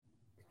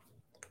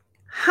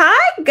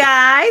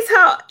guys?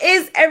 How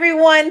is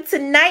everyone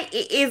tonight?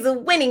 It is a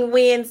winning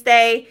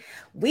Wednesday.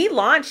 We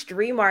launched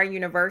Remar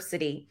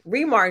University.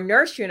 Remar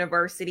Nurse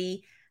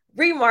University.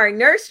 Remar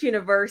Nurse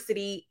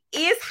University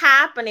is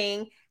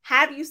happening.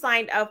 Have you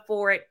signed up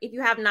for it? If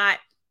you have not,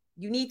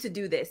 you need to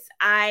do this.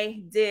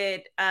 I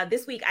did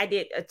this week. I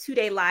did a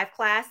 2-day live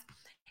class,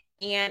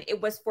 and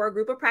it was for a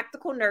group of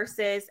practical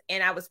nurses,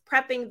 and I was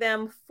prepping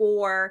them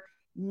for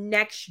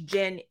next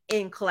gen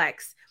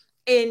NCLEX.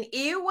 And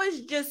it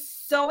was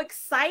just so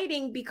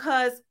exciting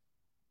because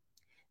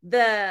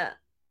the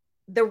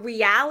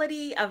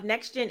reality of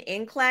next gen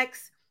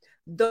NCLEX,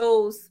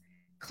 those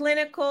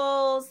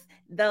clinicals,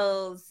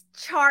 those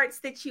charts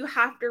that you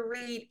have to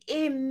read,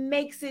 it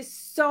makes it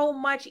so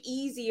much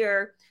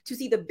easier to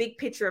see the big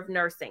picture of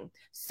nursing.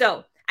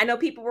 So I know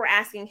people were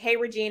asking, hey,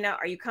 Regina,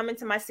 are you coming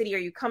to my city? Are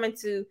you coming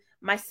to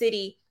my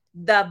city?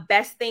 The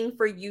best thing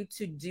for you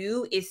to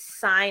do is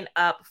sign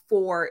up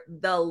for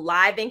the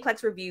live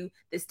NCLEX review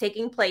that's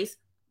taking place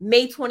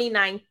May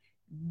 29th.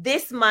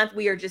 This month,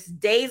 we are just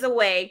days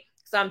away.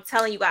 So I'm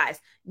telling you guys,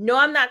 no,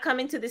 I'm not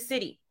coming to the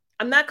city.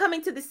 I'm not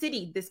coming to the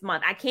city this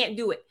month. I can't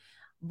do it,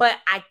 but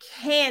I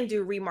can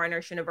do Remar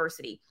Nurse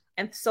University.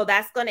 And so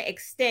that's going to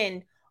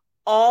extend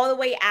all the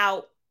way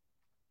out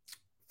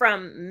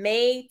from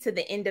May to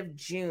the end of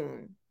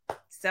June.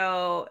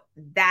 So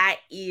that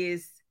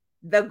is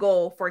the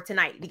goal for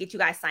tonight, to get you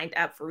guys signed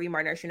up for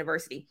Remar Nurse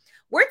University.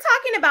 We're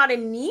talking about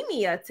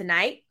anemia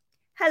tonight.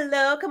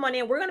 Hello, come on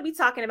in. We're going to be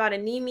talking about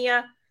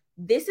anemia.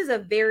 This is a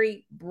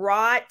very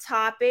broad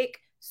topic.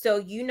 So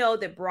you know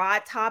that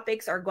broad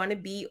topics are going to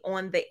be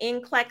on the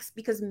NCLEX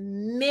because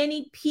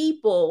many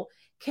people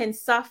can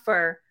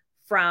suffer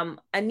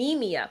from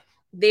anemia.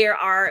 There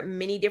are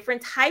many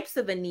different types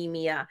of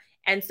anemia.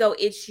 And so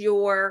it's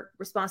your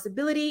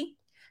responsibility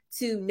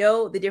to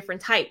know the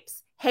different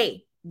types.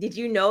 Hey, did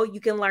you know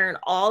you can learn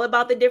all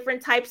about the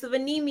different types of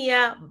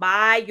anemia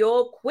by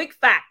your Quick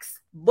Facts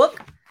book?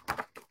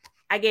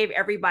 I gave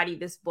everybody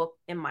this book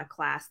in my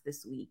class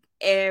this week.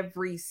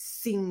 Every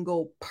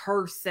single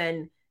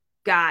person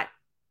got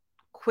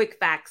Quick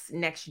Facts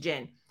Next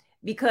Gen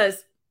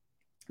because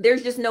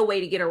there's just no way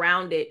to get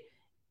around it.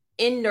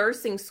 In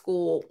nursing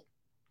school,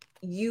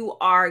 you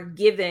are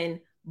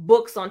given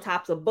books on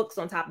top of books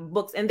on top of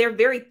books, and they're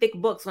very thick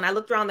books. When I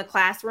looked around the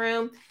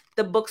classroom,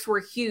 the books were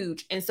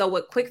huge. And so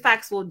what Quick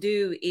Facts will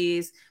do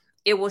is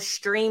it will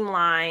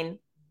streamline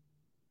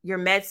your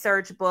med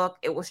surg book.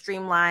 It will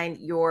streamline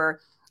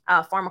your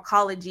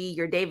pharmacology,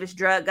 your Davis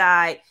drug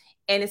guide,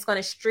 and it's going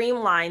to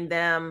streamline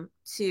them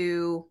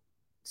to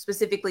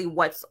specifically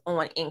what's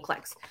on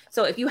NCLEX.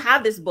 So if you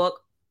have this book,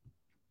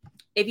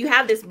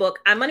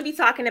 I'm going to be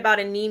talking about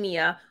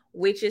anemia,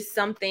 which is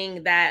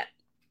something that,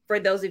 for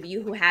those of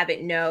you who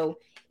haven't know,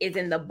 is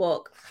in the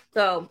book.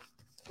 So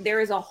there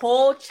is a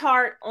whole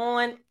chart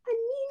on anemia.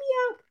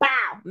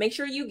 Wow. Make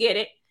sure you get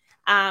it.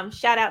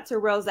 Shout out to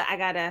Rosa.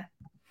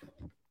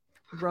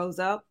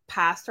 Rosa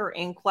passed her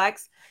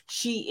NCLEX.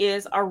 She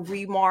is a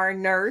Remar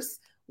nurse,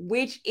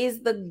 which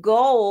is the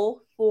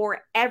goal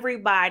for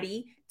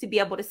everybody to be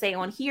able to say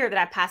on here that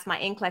I passed my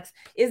NCLEX.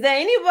 Is there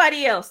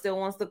anybody else that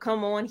wants to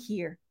come on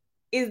here?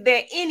 Is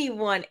there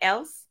anyone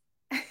else?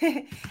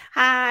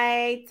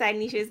 Hi,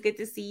 Tanisha. It's good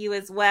to see you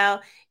as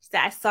well.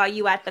 I saw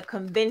you at the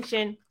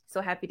convention.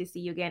 So happy to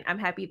see you again. I'm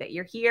happy that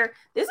you're here.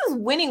 This is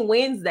Winning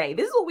Wednesday.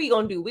 This is what we're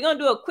going to do. We're going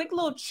to do a quick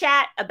little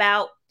chat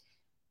about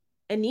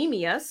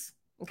anemias.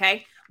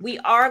 Okay. We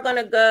are going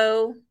to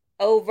go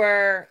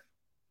over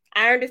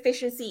iron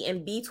deficiency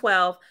and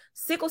B12,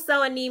 sickle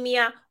cell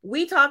anemia.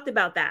 We talked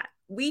about that.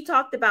 We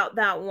talked about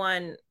that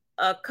one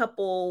a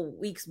couple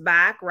weeks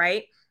back,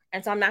 right?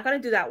 And so I'm not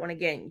going to do that one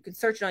again. You can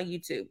search it on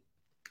YouTube.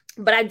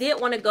 But I did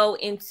want to go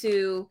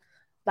into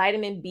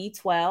vitamin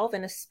B12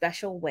 in a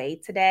special way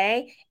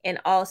today, and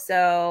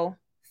also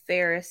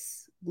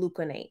ferrous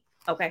gluconate.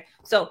 Okay,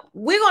 so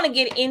we're going to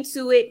get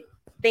into it.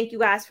 Thank you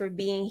guys for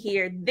being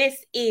here.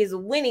 This is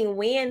Winning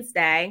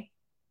Wednesday.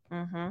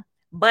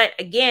 But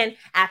again,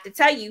 I have to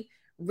tell you,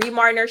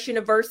 Remar Nurse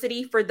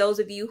University, for those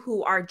of you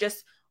who are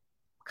just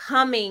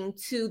coming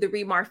to the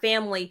Remar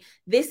family,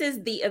 this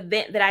is the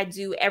event that I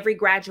do every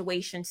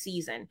graduation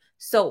season.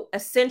 So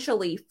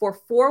essentially for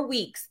 4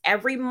 weeks,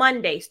 every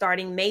Monday,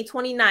 starting May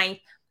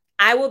 29th,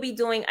 I will be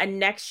doing a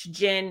next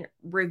gen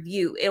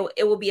review.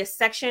 It will be a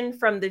section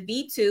from the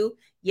V2.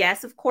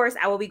 Yes, of course,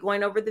 I will be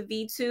going over the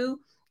V2,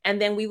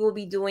 and then we will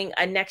be doing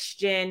a next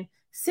gen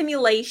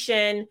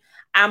simulation.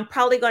 I'm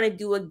probably going to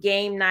do a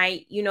game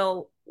night. You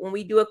know, when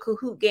we do a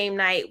Kahoot game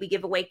night, we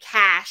give away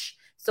cash.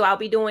 So I'll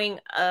be doing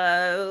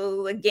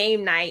a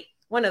game night,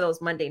 one of those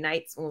Monday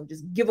nights. We'll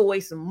just give away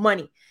some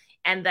money.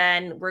 And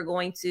then we're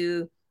going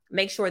to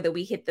make sure that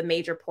we hit the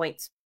major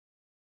points.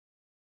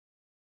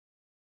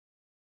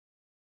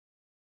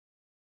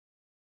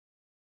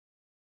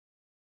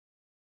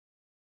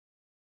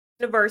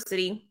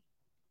 University,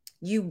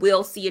 you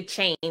will see a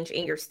change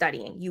in your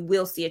studying. You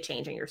will see a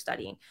change in your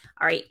studying.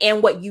 All right.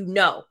 And what you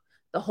know.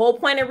 The whole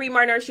point of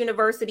Remar Nurse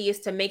University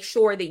is to make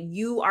sure that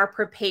you are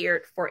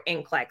prepared for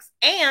NCLEX.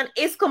 And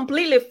it's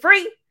completely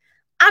free.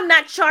 I'm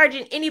not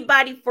charging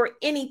anybody for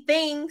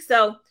anything.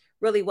 So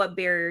really, what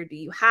barrier do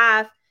you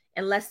have?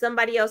 Unless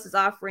somebody else is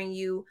offering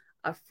you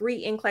a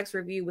free NCLEX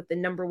review with the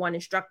 #1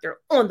 instructor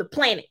on the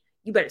planet,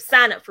 you better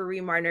sign up for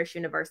Remar Nurse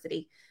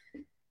University.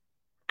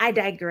 I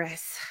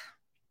digress.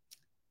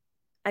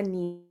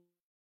 Anemia.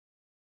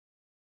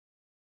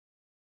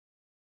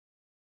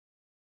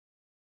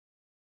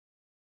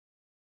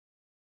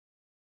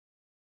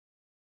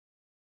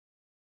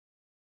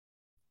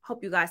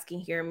 Hope you guys can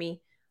hear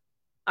me.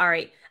 All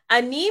right.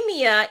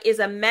 Anemia is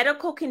a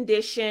medical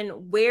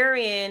condition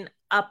wherein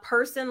a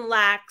person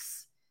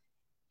lacks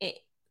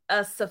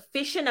a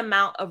sufficient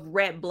amount of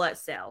red blood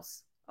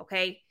cells,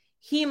 okay?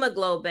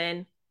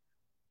 Hemoglobin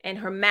and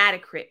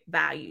hematocrit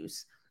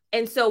values.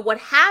 And so what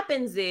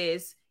happens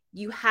is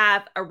you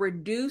have a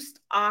reduced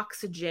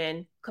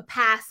oxygen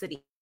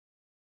capacity.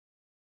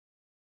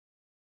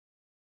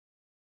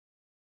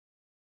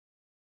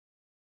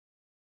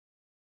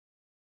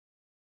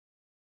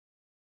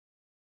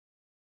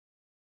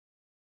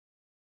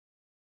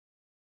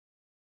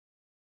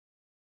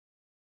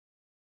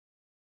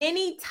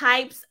 Many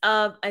types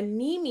of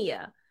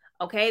anemia.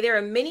 Okay, there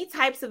are many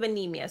types of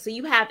anemia. So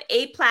you have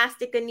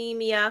aplastic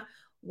anemia,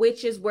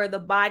 which is where the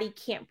body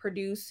can't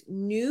produce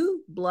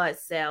new blood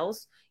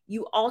cells.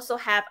 You also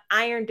have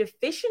iron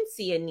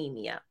deficiency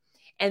anemia,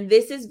 and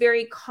this is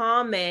very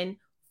common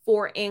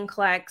for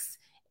NCLEX.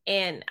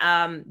 And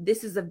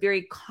this is a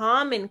very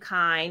common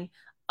kind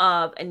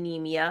of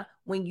anemia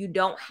when you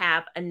don't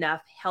have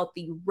enough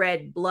healthy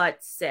red blood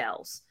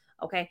cells.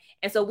 Okay,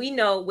 and so we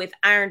know with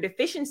iron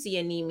deficiency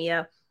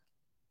anemia,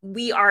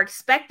 we are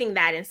expecting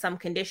that in some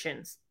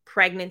conditions.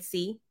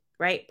 Pregnancy,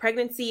 right?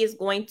 Pregnancy is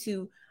going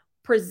to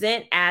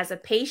present as a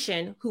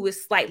patient who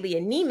is slightly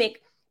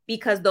anemic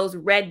because those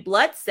red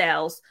blood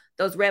cells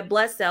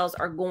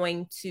are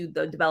going to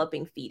the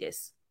developing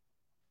fetus.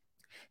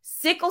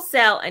 Sickle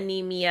cell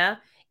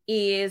anemia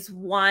is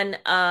one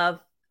of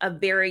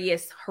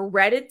various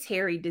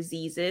hereditary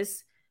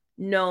diseases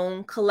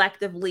known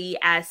collectively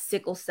as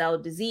sickle cell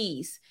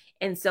disease.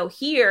 And so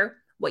here,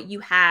 what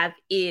you have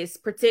is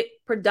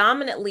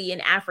predominantly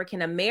in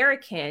African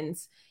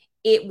Americans,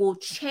 it will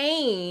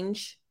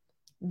change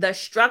the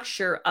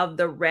structure of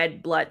the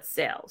red blood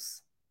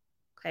cells.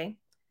 Okay.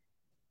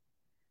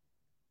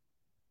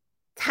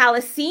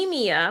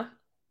 Thalassemia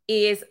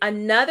is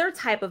another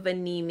type of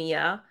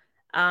anemia,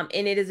 and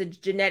it is a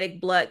genetic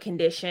blood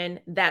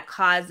condition that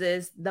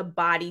causes the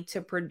body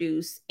to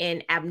produce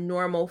an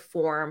abnormal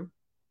form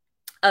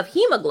of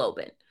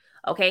hemoglobin.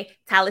 Okay,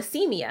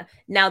 thalassemia.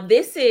 Now,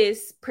 this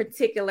is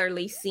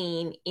particularly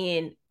seen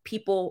in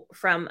people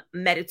from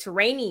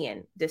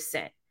Mediterranean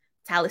descent,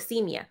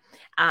 thalassemia.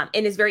 And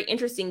it's very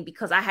interesting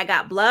because I had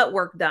got blood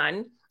work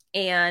done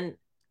and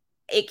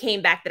it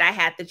came back that I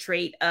had the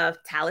trait of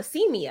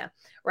thalassemia,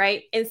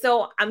 right? And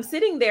so I'm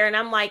sitting there and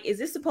I'm like, is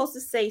this supposed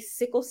to say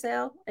sickle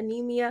cell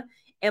anemia?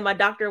 And my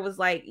doctor was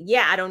like,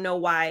 yeah, I don't know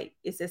why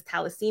it says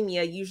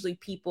thalassemia. Usually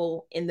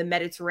people in the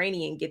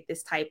Mediterranean get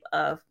this type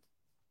of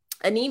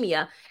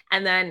anemia.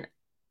 And then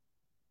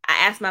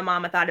I asked my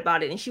mom, I thought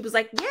about it, and she was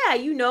like, yeah,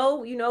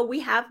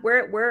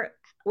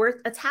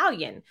 we're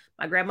Italian.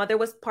 My grandmother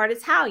was part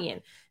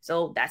Italian.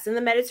 So that's in the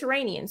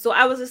Mediterranean. So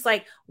I was just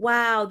like,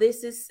 wow,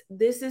 this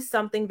is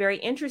something very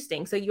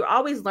interesting. So you're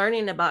always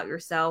learning about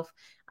yourself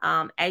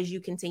as you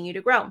continue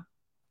to grow.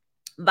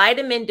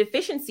 Vitamin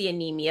deficiency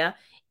anemia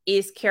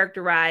is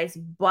characterized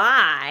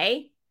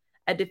by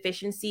a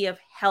deficiency of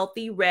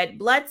healthy red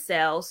blood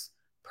cells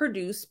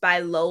produced by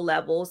low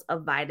levels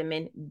of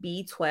vitamin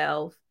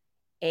B12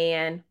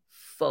 and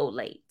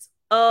folate.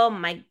 Oh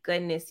my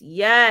goodness.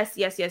 Yes.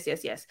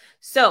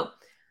 So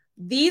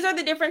these are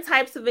the different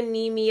types of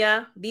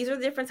anemia. These are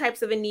the different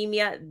types of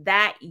anemia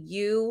that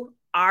you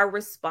are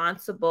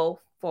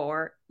responsible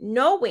for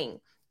knowing.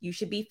 You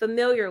should be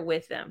familiar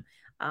with them.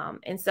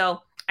 And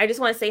so I just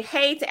want to say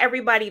hey to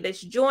everybody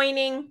that's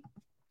joining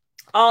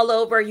all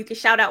over. You can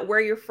shout out where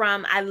you're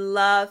from. I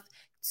love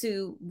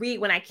to read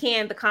when I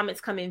can. The comments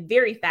come in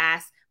very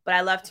fast, but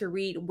I love to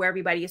read where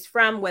everybody is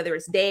from, whether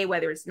it's day,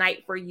 whether it's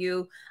night for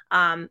you.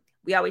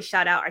 We always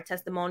shout out our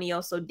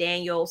testimonials. So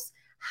Daniels,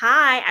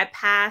 hi, I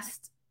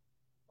passed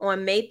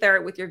on May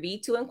 3rd with your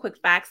V2 and Quick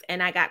Facts,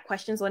 and I got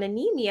questions on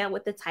anemia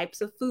with the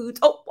types of foods.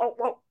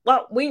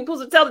 Well, we ain't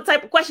supposed to tell the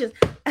type of questions,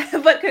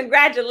 but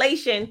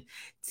congratulations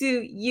to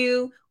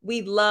you.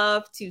 We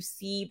love to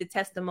see the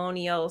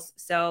testimonials.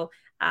 So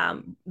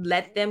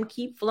let them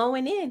keep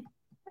flowing in.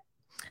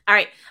 All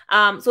right.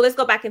 So let's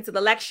go back into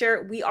the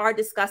lecture. We are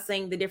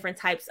discussing the different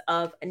types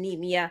of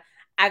anemia.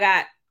 I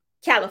got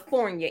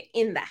California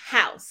in the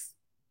house.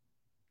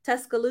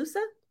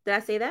 Tuscaloosa. Did I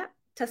say that?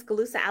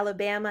 Tuscaloosa,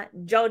 Alabama,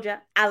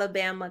 Georgia,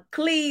 Alabama,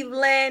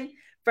 Cleveland,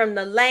 from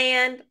the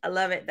land. I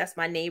love it. That's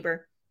my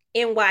neighbor.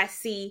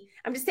 NYC.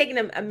 I'm just taking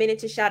a minute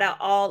to shout out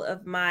all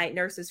of my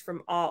nurses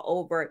from all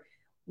over.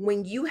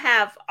 When you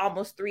have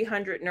almost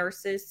 300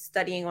 nurses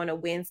studying on a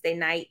Wednesday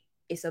night,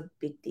 it's a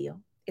big deal.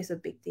 It's a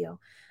big deal.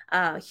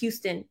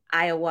 Houston,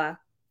 Iowa,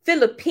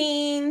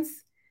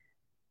 Philippines.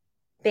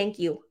 Thank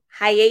you.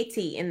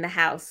 Haiti in the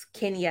house.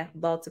 Kenya,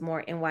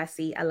 Baltimore,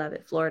 NYC. I love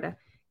it. Florida,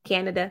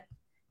 Canada.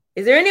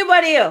 Is there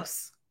anybody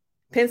else?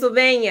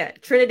 Pennsylvania,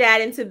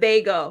 Trinidad and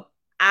Tobago.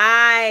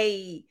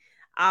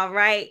 All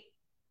right.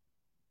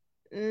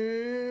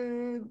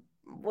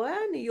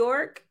 What? New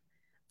York,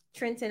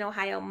 Trenton,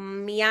 Ohio,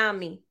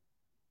 Miami,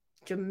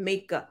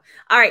 Jamaica.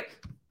 All right.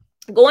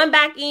 Going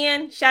back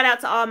in, shout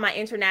out to all my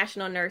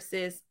international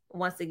nurses.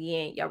 Once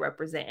again, y'all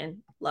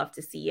representing. Love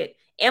to see it.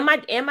 And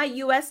my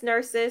US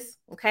nurses,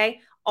 okay?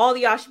 All of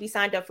y'all should be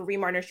signed up for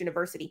Remar Nurse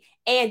University.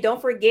 And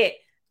don't forget,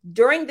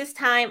 during this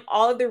time,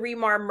 all of the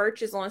Remar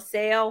merch is on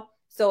sale.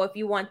 So if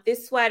you want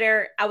this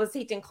sweater, I was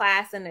teaching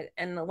class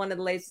and one of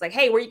the ladies was like,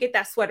 hey, where you get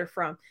that sweater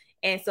from?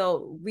 And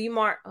so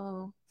Remar,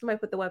 somebody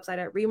put the website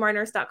at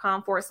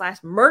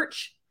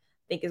remarnurse.com/merch,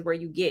 I think is where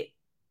you get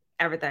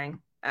everything.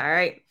 All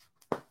right.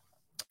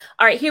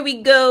 All right, here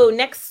we go.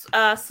 Next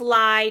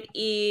slide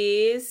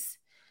is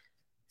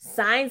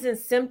signs and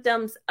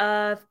symptoms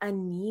of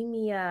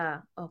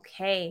anemia.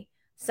 Okay,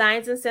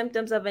 signs and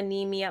symptoms of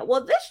anemia.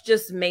 Well, this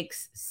just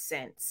makes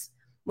sense.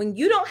 When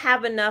you don't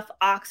have enough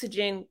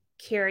oxygen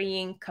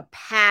carrying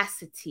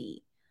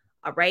capacity,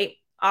 all right,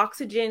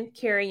 oxygen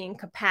carrying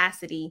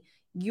capacity,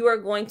 you are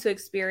going to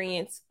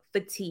experience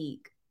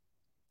fatigue,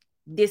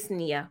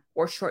 dyspnea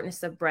or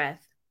shortness of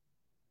breath,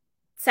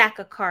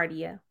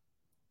 tachycardia,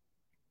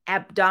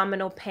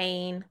 abdominal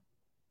pain,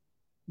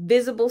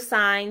 visible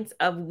signs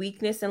of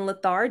weakness and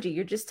lethargy.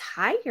 You're just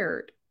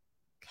tired.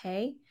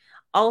 Okay.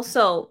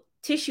 Also,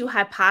 tissue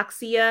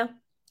hypoxia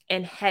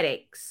and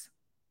headaches.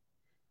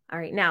 All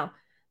right. Now,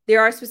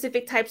 there are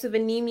specific types of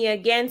anemia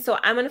again. So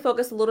I'm going to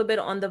focus a little bit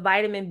on the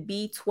vitamin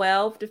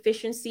B12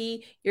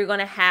 deficiency. You're going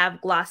to have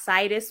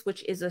glossitis,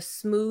 which is a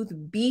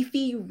smooth,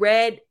 beefy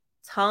red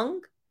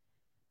tongue.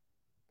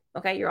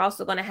 Okay. You're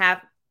also going to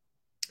have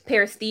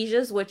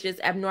paresthesias, which is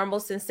abnormal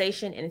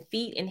sensation in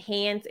feet and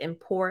hands and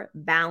poor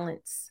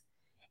balance.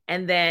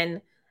 And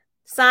then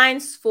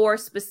signs for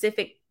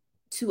specific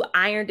to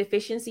iron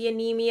deficiency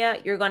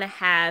anemia, you're going to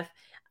have,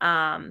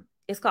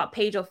 it's called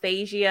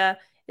pagophagia.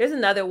 There's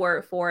another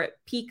word for it,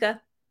 pica,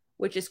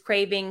 which is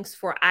cravings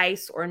for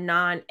ice or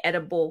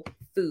non-edible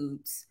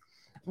foods.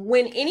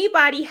 When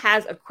anybody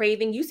has a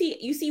craving, you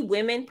see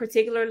women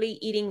particularly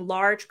eating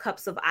large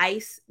cups of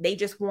ice. They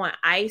just want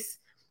ice.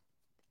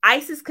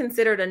 Ice is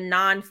considered a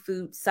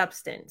non-food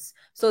substance.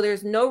 So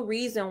there's no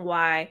reason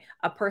why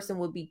a person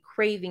would be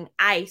craving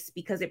ice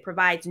because it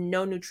provides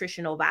no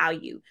nutritional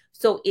value.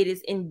 So it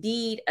is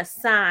indeed a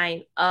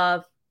sign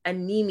of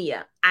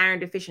anemia, iron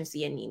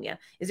deficiency anemia.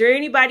 Is there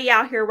anybody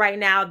out here right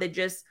now that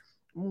just,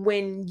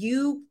 when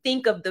you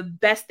think of the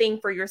best thing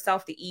for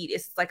yourself to eat,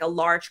 it's like a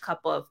large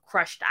cup of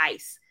crushed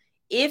ice?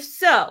 If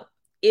so,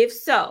 you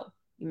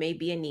may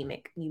be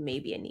anemic.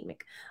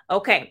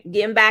 Okay,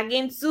 getting back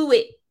into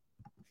it.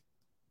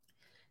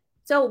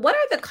 So what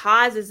are the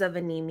causes of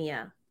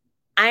anemia?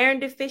 Iron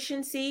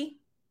deficiency,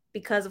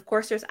 because of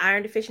course there's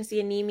iron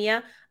deficiency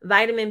anemia,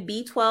 vitamin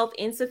B12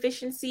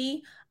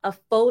 insufficiency, a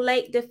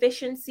folate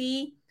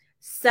deficiency,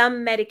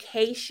 some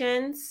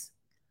medications,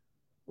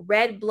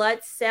 red blood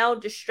cell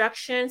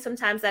destruction.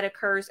 Sometimes that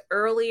occurs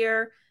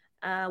earlier,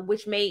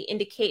 which may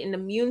indicate an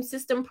immune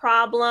system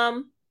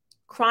problem.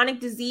 Chronic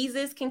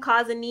diseases can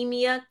cause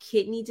anemia,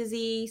 kidney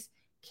disease,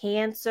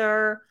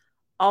 cancer,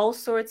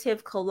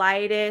 ulcerative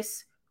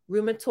colitis,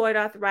 rheumatoid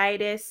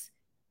arthritis,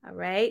 all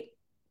right?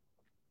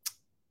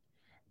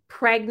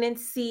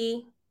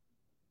 Pregnancy,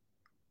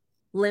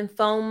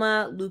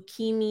 lymphoma,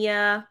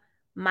 leukemia,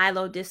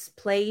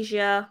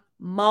 myelodysplasia,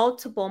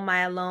 multiple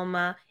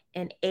myeloma,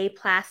 and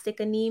aplastic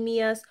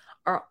anemias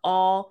are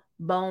all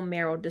bone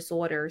marrow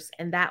disorders.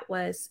 And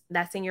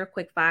that's in your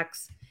quick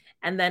facts.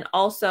 And then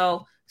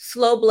also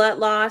slow blood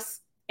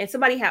loss. And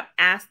somebody have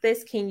asked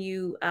this, can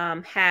you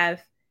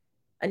have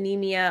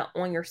anemia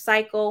on your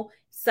cycle?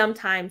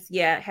 Sometimes,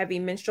 yeah, heavy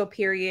menstrual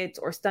periods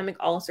or stomach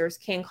ulcers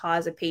can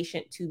cause a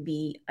patient to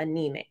be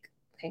anemic.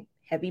 Okay,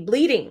 heavy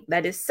bleeding,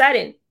 that is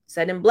sudden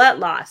blood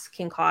loss,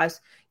 can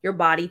cause your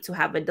body to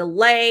have a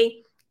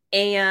delay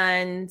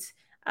and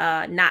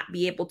not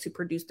be able to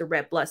produce the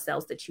red blood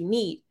cells that you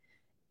need.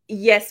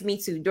 Yes, me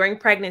too. During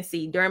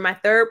pregnancy, during my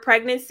third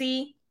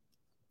pregnancy,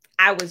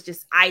 I was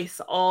just ice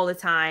all the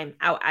time.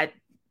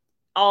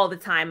 All the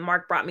time.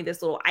 Mark brought me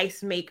this little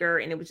ice maker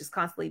and it was just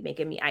constantly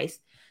making me ice.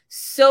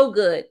 So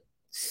good,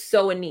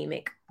 so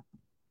anemic.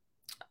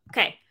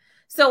 Okay,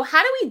 so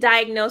how do we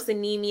diagnose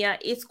anemia?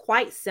 It's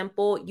quite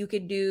simple. You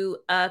could do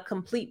a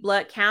complete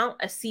blood count.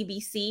 A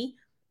CBC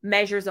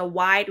measures a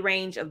wide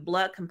range of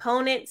blood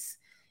components.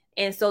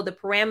 And so the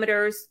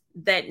parameters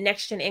that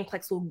NextGen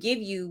NCLEX will give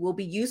you will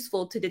be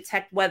useful to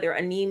detect whether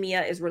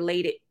anemia is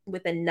related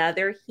with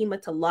another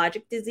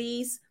hematologic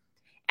disease.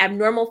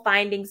 Abnormal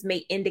findings may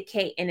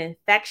indicate an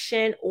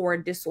infection or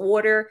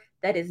disorder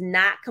that is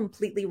not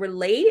completely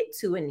related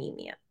to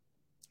anemia.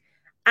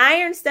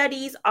 Iron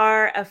studies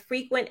are a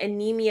frequent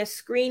anemia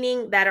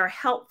screening that are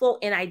helpful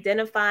in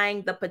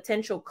identifying the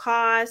potential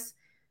cause,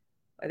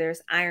 whether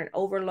it's iron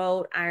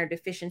overload, iron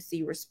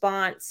deficiency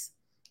response.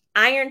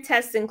 Iron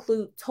tests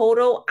include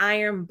total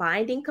iron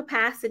binding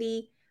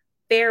capacity,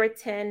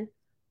 ferritin,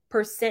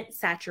 percent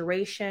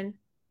saturation,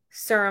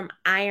 serum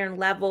iron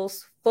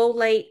levels,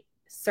 folate,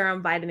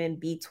 serum vitamin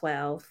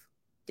B12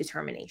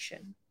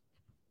 determination.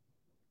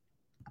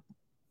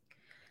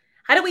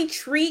 How do we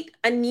treat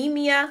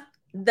anemia?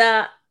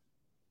 The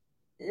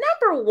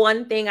number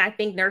one thing I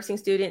think nursing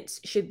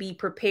students should be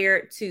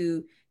prepared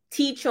to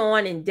teach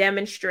on and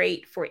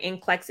demonstrate for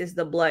NCLEX is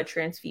the blood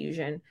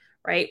transfusion,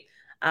 right?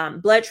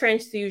 Blood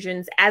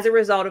transfusions as a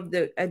result of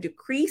a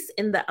decrease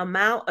in the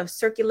amount of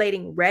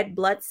circulating red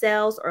blood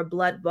cells or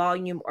blood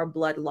volume or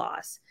blood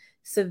loss.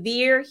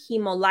 Severe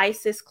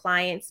hemolysis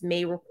clients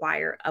may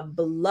require a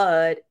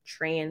blood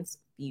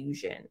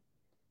transfusion.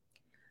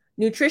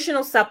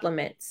 Nutritional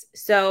supplements.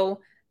 So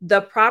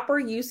the proper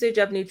usage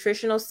of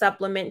nutritional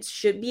supplements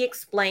should be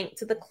explained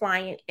to the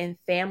client and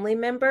family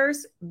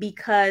members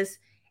because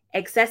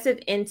excessive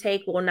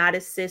intake will not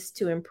assist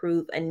to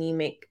improve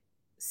anemic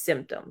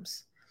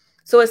symptoms.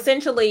 So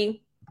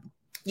essentially,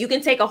 you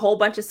can take a whole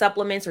bunch of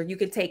supplements or you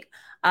can take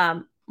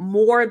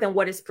more than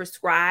what is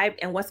prescribed.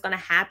 And what's going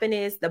to happen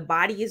is the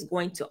body is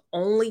going to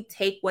only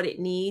take what it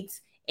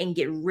needs and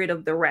get rid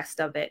of the rest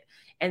of it.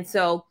 And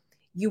so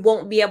you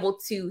won't be able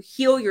to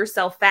heal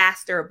yourself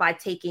faster by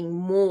taking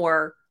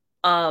more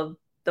of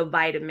the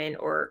vitamin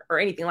or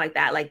anything like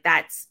that. Like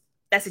that's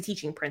a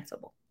teaching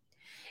principle.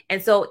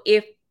 And so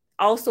if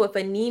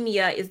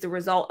anemia is the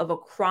result of a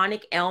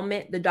chronic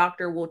ailment, the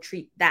doctor will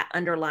treat that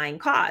underlying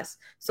cause.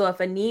 So if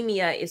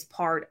anemia is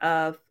part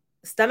of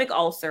stomach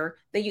ulcer,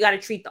 then you got to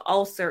treat the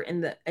ulcer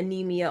and the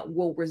anemia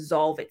will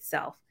resolve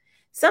itself.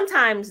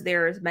 Sometimes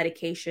there's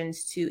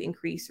medications to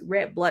increase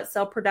red blood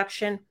cell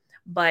production,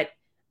 but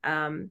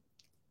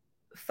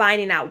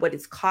finding out what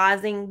is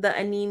causing the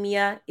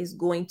anemia is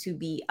going to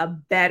be a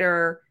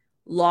better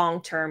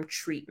long-term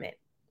treatment.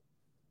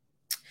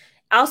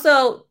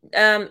 Also,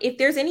 if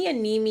there's any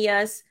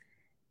anemias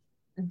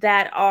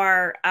that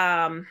are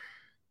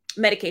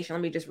medication,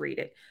 let me just read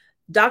it.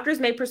 Doctors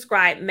may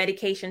prescribe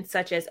medications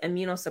such as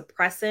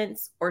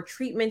immunosuppressants or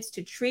treatments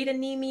to treat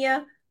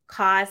anemia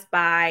caused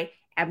by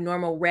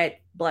abnormal red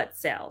blood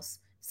cells,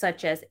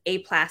 such as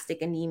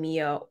aplastic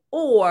anemia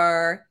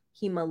or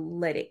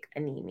hemolytic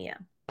anemia.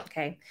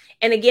 Okay.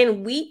 And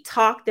again, we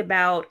talked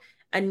about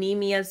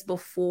anemias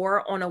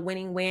before on a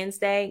Winning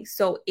Wednesday.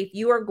 So if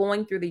you are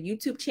going through the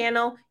YouTube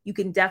channel, you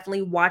can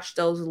definitely watch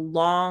those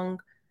long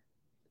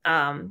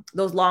form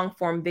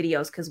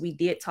videos because we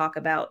did talk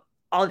about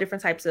all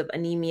different types of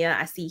anemia.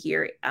 I see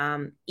here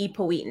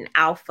epoetin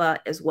alpha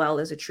as well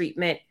as a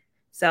treatment.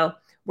 So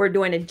we're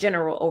doing a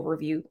general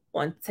overview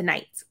on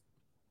tonight.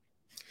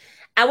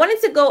 I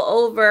wanted to go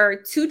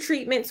over 2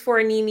 treatments for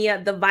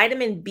anemia, the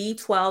vitamin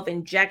B12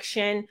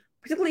 injection,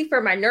 particularly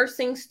for my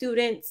nursing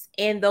students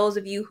and those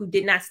of you who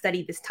did not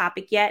study this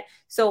topic yet.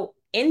 So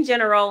in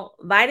general,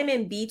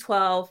 vitamin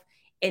B12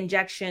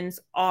 injections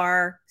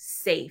are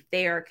safe.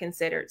 They are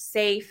considered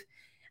safe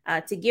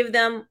to give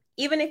them.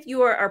 Even if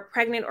you are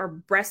pregnant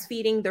or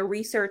breastfeeding, the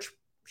research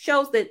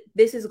shows that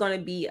this is going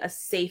to be a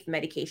safe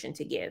medication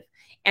to give.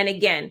 And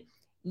again,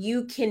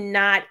 you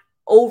cannot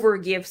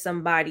overgive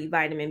somebody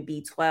vitamin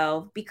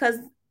B12 because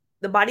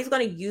the body's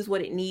going to use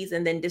what it needs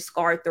and then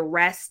discard the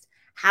rest.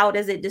 How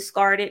does it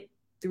discard it?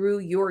 Through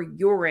your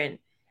urine.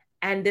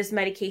 And this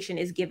medication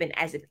is given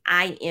as an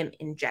IM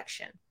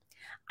injection.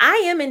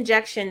 IM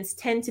injections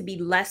tend to be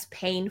less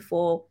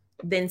painful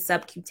than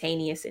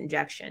subcutaneous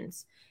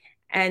injections.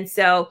 And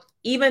so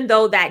even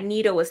though that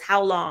needle is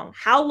how long?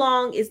 How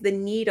long is the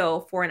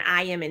needle for an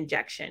IM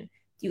injection?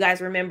 Do you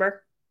guys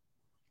remember?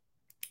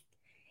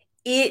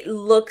 It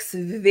looks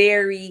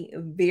very,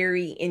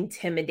 very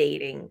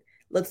intimidating.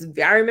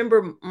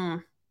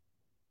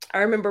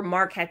 I remember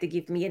Mark had to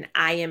give me an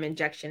IM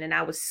injection and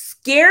I was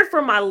scared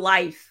for my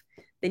life.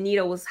 The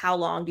needle was how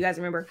long? Do you guys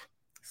remember?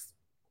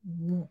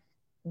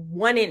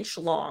 1 inch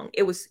long.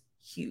 It was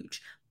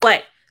huge.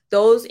 But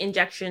those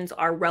injections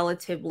are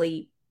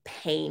relatively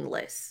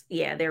painless.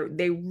 Yeah,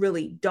 they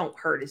really don't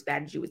hurt as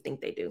bad as you would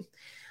think they do.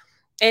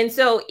 And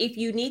so if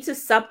you need to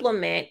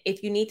supplement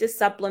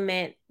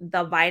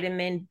the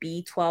vitamin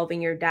B12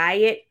 in your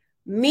diet,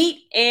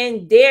 meat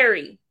and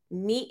dairy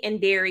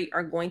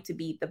are going to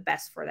be the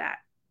best for that.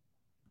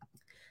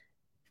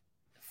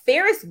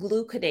 Ferrous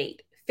gluconate.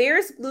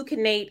 Ferrous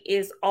gluconate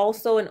is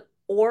also an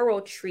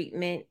oral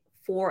treatment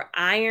for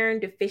iron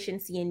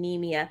deficiency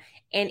anemia,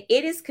 and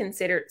it is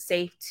considered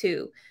safe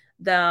too.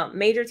 The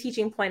major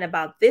teaching point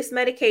about this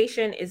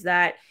medication is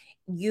that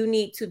you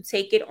need to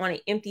take it on an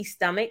empty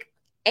stomach.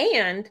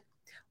 And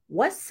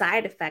what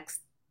side effects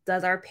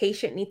does our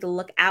patient need to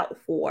look out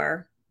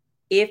for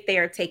if they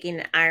are taking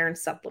an iron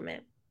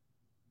supplement?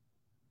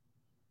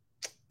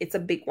 It's a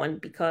big one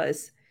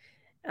because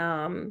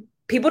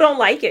people don't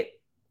like it.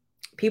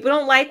 People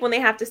don't like when they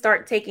have to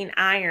start taking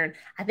iron.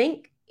 I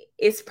think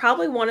it's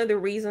probably one of the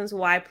reasons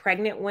why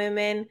pregnant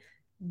women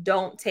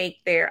don't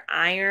take their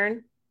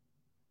iron.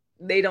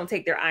 They don't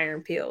take their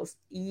iron pills.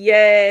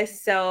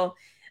 Yes. So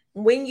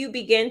when you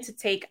begin to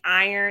take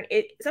iron,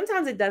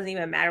 sometimes it doesn't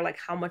even matter like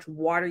how much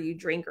water you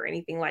drink or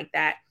anything like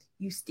that.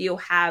 you still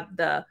have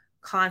the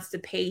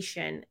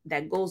constipation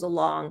that goes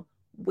along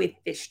with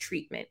this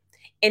treatment.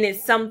 And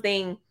it's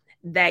something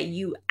that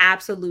you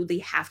absolutely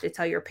have to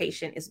tell your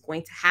patient is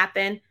going to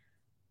happen.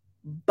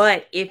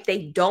 But if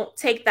they don't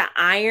take the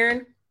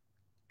iron,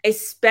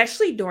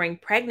 especially during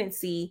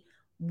pregnancy,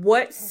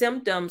 what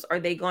symptoms are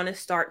they going to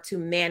start to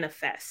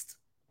manifest?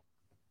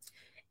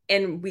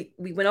 And we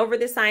went over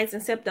the signs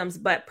and symptoms,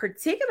 but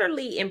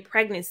particularly in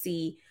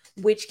pregnancy,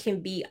 which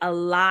can be a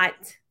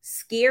lot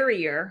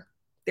scarier.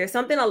 There's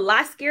something a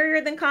lot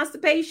scarier than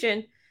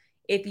constipation.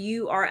 If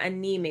you are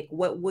anemic,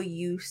 what will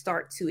you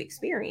start to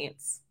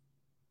experience?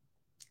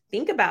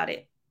 Think about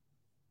it.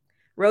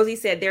 Rosie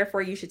said,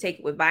 therefore, you should take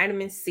it with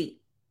vitamin C.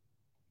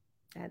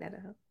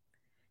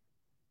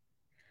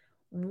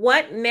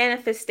 What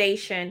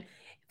manifestation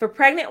for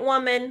pregnant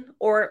woman,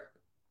 or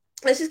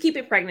let's just keep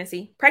it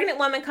pregnancy. Pregnant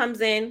woman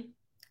comes in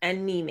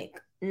anemic,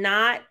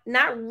 not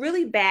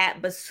really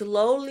bad, but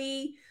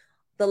slowly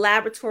the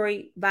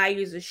laboratory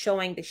values are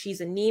showing that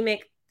she's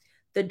anemic.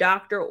 The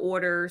doctor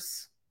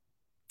orders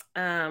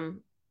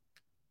iron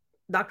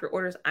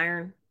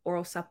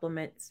oral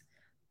supplements.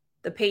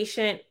 The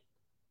patient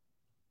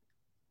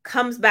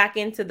comes back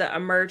into the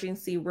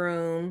emergency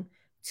room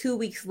 2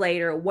 weeks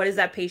later. What is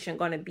that patient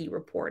going to be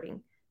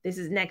reporting? This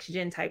is next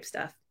gen type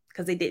stuff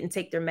because they didn't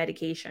take their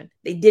medication.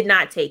 They did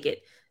not take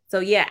it. So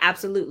yeah,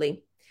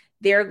 absolutely.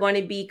 They're going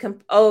to be,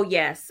 oh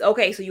yes.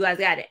 Okay. So you guys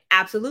got it.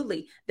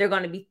 Absolutely. They're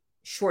going to be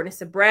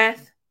shortness of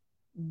breath,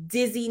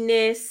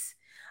 dizziness,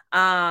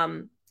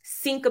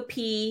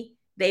 syncope.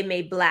 They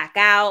may black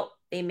out.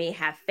 They may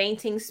have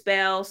fainting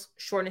spells,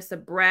 shortness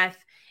of breath.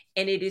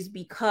 And it is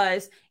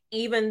because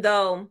even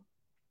though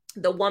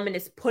the woman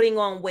is putting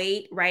on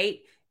weight, right?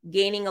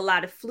 Gaining a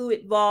lot of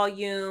fluid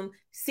volume,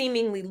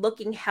 seemingly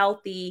looking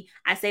healthy.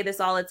 I say this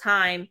all the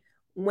time.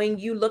 When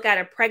you look at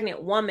a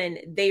pregnant woman,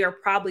 they are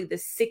probably the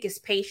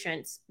sickest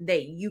patients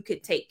that you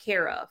could take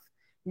care of.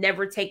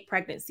 Never take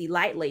pregnancy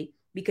lightly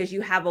because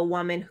you have a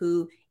woman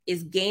who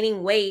is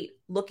gaining weight,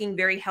 looking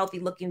very healthy,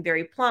 looking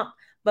very plump,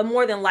 but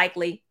more than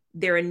likely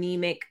they're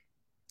anemic.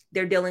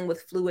 They're dealing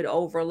with fluid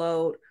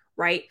overload,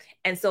 right?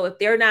 And so if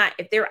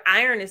their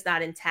iron is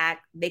not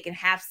intact, they can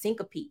have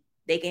syncope.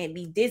 They can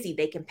be dizzy.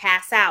 They can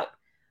pass out,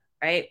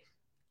 right?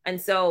 And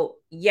so,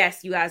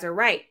 yes, you guys are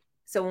right.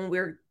 So when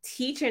we're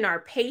teaching our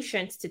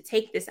patients to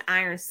take this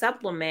iron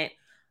supplement,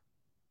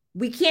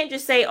 we can't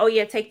just say, oh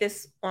yeah, take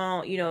this,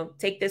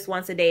 take this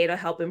once a day. It'll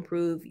help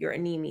improve your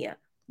anemia.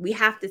 We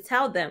have to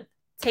tell them,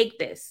 take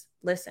this.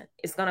 Listen,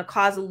 it's going to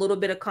cause a little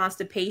bit of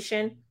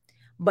constipation,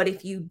 but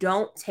if you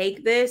don't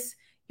take this,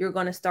 you're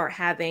going to start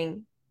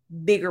having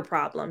bigger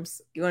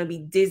problems. You're going to be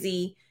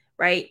dizzy,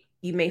 right?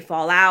 You may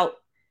fall out.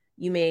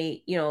 You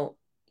may,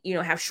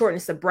 have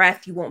shortness of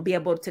breath. You won't be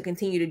able to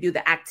continue to do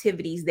the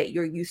activities that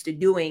you're used to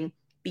doing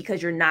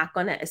because you're not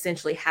going to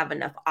essentially have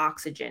enough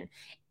oxygen.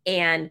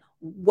 And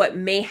what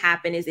may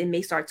happen is it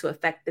may start to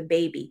affect the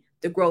baby,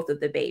 the growth of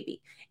the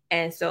baby.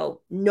 And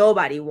so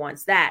nobody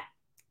wants that.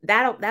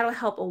 That'll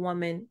help a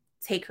woman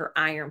take her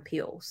iron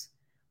pills.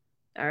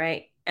 All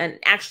right. And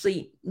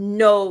actually,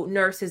 no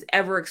nurse has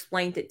ever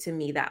explained it to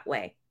me that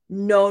way.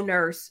 No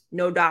nurse,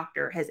 no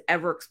doctor has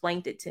ever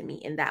explained it to me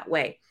in that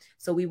way.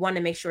 So we want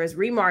to make sure as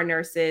REMAR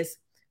nurses,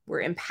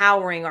 we're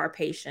empowering our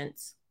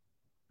patients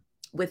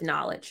with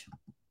knowledge.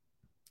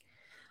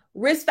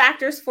 Risk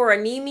factors for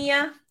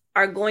anemia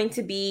are going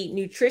to be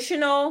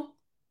nutritional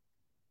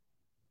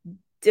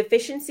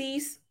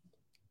deficiencies,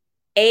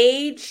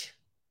 age,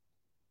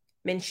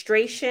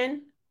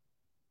 menstruation,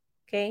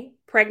 okay,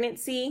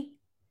 pregnancy,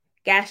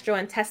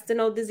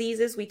 gastrointestinal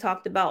diseases. We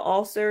talked about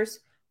ulcers,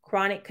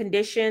 chronic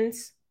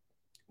conditions,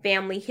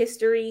 family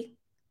history,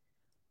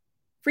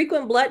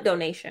 frequent blood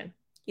donation.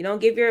 You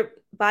don't give your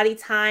body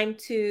time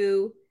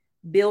to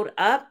build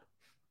up.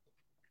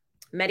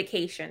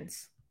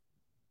 Medications.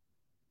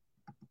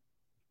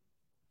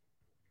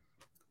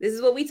 This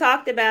is what we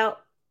talked about.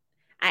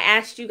 I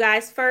asked you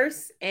guys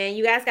first, and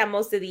you guys got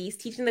most of these.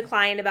 Teaching the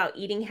client about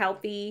eating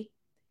healthy,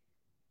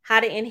 how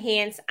to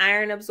enhance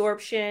iron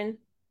absorption.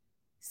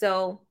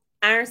 So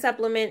iron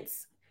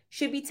supplements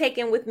should be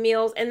taken with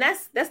meals, and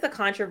that's the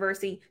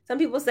controversy. Some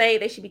people say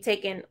they should be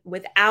taken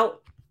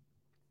without.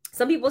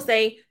 Some people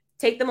say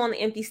take them on the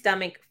empty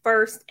stomach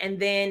first, and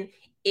then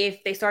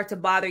if they start to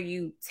bother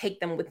you, take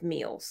them with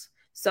meals.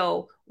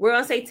 So we're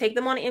going to say take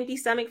them on an empty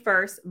stomach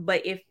first,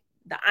 but if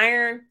the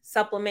iron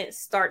supplement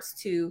starts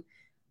to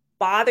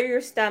bother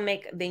your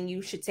stomach, then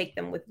you should take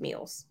them with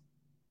meals.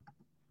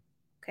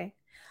 Okay.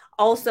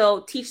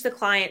 Also, teach the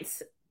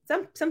clients,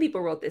 some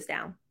people wrote this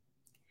down.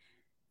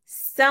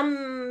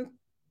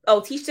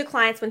 Teach the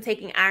clients when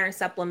taking iron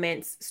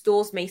supplements,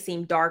 stools may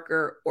seem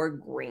darker or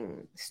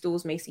green.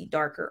 Stools may seem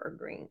darker or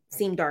green.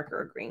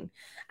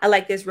 I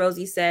like this.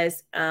 Rosie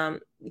says,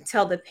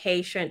 tell the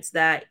patients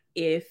that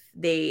if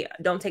they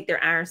don't take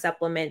their iron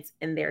supplements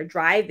and they're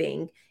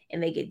driving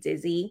and they get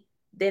dizzy,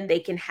 then they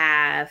can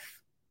have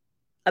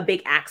a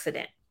big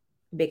accident.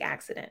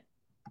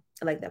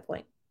 I like that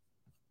point.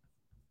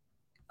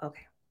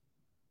 Okay.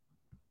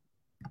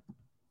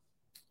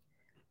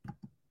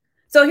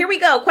 So here we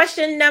go.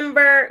 Question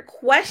number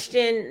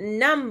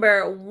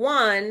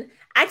one.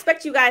 I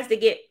expect you guys to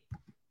get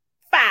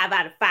 5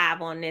 out of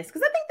 5 on this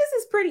because I think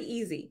this is pretty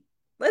easy.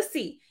 Let's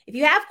see. If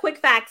you have quick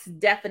facts,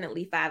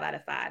 definitely 5 out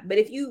of 5. But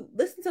if you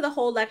listen to the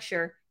whole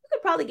lecture, you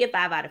could probably get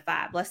 5 out of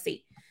 5. Let's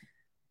see.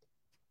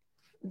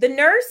 The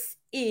nurse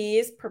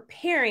is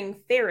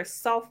preparing ferrous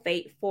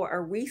sulfate for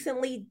a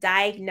recently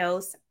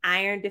diagnosed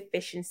iron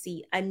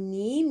deficiency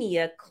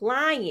anemia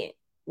client.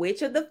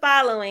 Which of the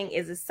following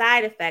is a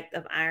side effect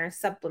of iron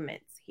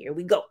supplements? Here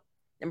we go.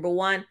 Number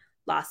 1,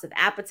 loss of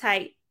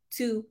appetite.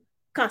 2,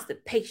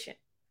 constipation.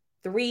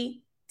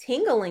 3,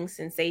 tingling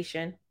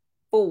sensation.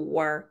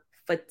 4,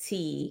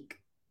 fatigue.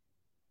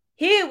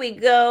 Here we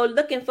go.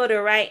 Looking for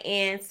the right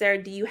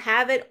answer. Do you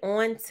have it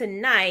on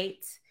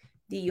tonight?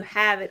 Do you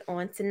have it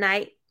on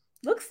tonight?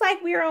 Looks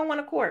like we are on one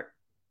accord.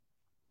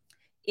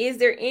 Is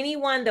there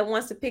anyone that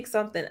wants to pick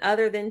something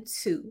other than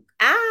 2?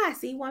 I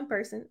see one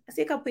person. I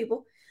see a couple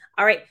people.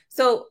 All right.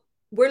 So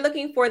we're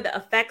looking for the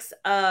effects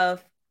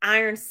of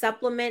iron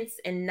supplements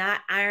and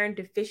not iron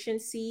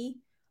deficiency.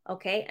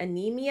 Okay.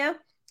 Anemia.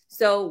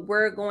 So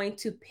we're going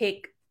to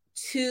pick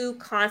 2,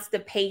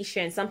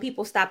 constipation. Some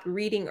people stopped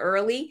reading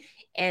early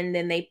and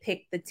then they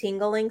picked the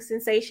tingling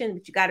sensation,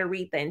 but you got to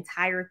read the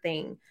entire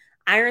thing.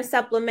 Iron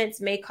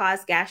supplements may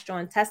cause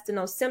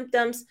gastrointestinal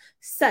symptoms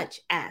such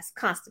as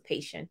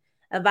constipation.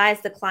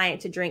 Advise the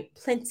client to drink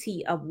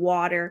plenty of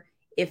water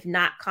if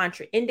not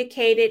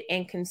contraindicated,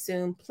 and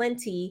consume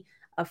plenty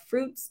of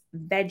fruits,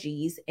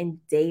 veggies, and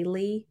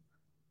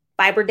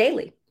fiber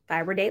daily.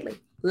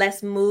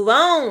 Let's move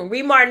on.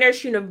 Remar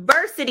Nurse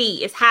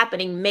University is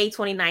happening May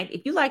 29th.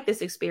 If you like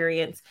this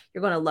experience,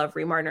 you're going to love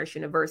Remar Nurse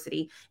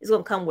University. It's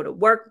going to come with a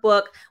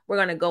workbook. We're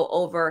going to go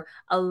over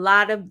a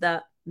lot of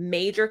the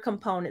major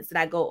components that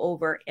I go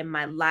over in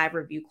my live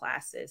review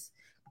classes.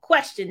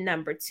 Question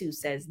number 2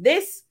 says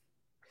this.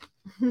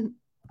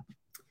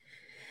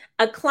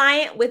 A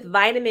client with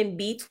vitamin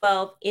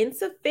B12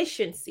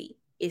 insufficiency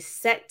is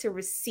set to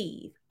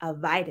receive a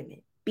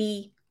vitamin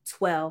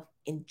B12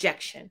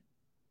 injection.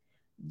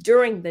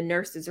 During the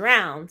nurse's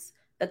rounds,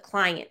 the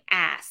client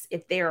asks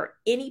if there are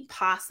any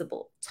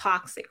possible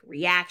toxic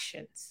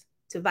reactions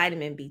to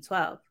vitamin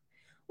B12.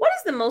 What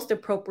is the most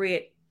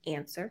appropriate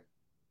answer?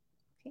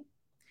 Okay.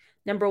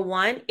 Number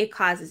 1, it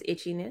causes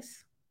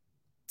itchiness.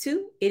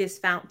 2, it is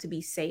found to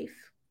be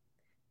safe.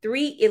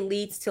 3, it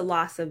leads to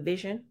loss of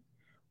vision.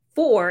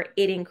 4,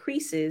 it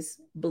increases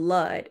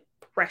blood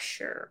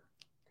pressure.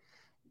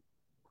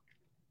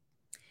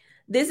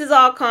 This is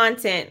all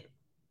content.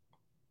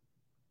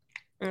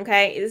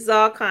 Okay, this is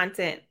all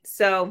content.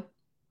 So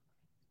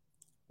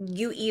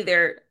you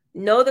either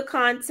know the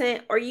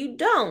content or you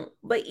don't.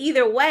 But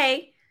either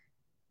way,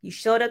 you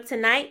showed up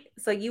tonight,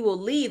 so you will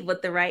leave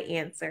with the right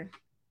answer.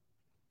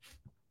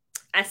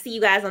 I see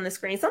you guys on the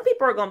screen. Some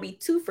people are going to be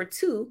 2 for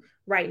 2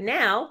 right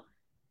now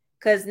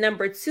because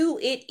number 2,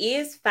 it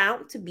is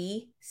found to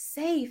be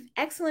safe.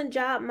 Excellent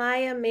job,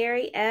 Maya,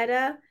 Mary,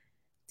 Etta,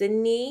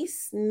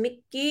 Denise,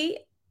 Mickey.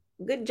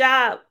 Good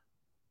job.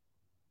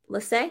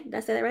 Let's say, did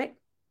I say that right?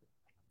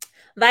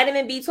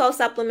 Vitamin B12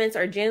 supplements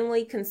are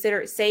generally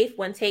considered safe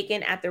when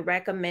taken at the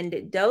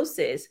recommended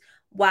doses,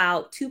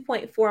 while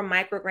 2.4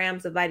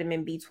 micrograms of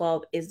vitamin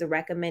B12 is the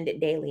recommended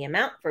daily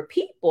amount for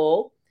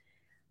people.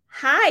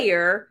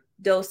 Higher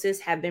doses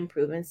have been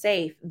proven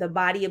safe. The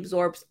body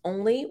absorbs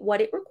only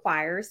what it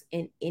requires,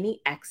 and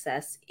any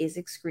excess is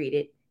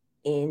excreted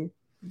in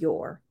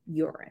your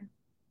urine.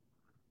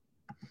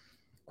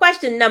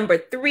 Question number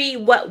 3,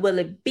 what will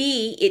it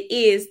be? It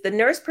is the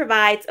nurse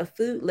provides a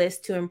food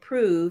list to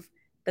improve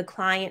the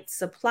client's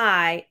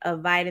supply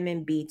of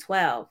vitamin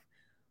B12.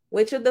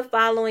 Which of the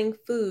following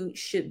foods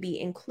should be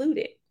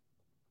included?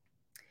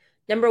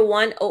 Number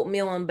 1,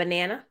 oatmeal and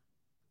banana.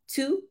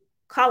 2,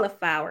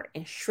 cauliflower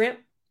and shrimp.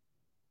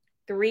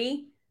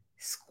 3,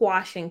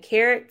 squash and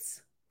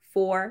carrots.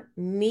 4,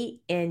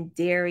 meat and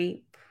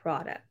dairy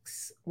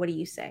products. What do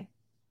you say?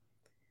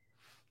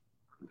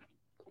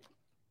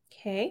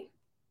 Okay.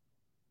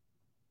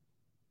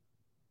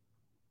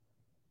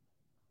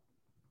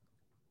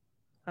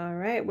 All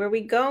right, where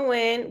we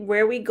going?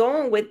 Where are we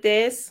going with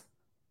this?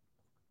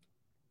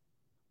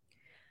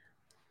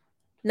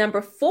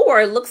 Number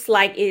 4 looks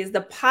like is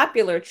the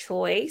popular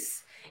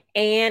choice.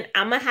 And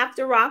I'm going to have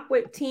to rock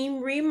with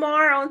Team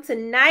Remar on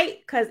tonight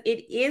because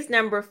it is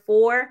number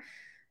 4.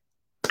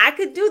 I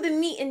could do the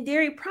meat and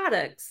dairy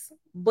products,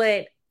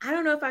 but I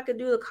don't know if I could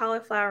do the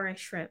cauliflower and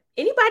shrimp.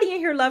 Anybody in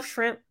here love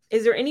shrimp?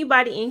 Is there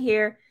anybody in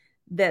here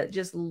that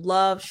just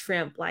loves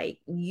shrimp? Like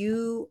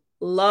you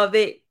love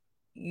it.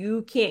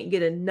 You can't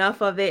get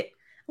enough of it.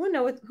 I want to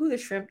know who the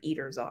shrimp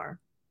eaters are.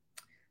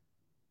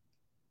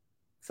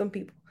 Some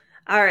people.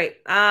 All right.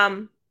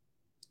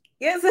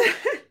 Yes.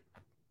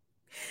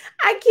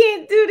 I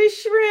can't do the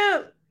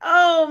shrimp.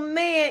 Oh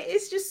man,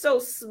 it's just so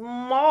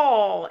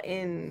small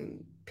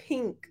and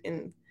pink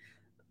and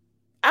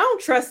I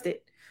don't trust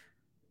it.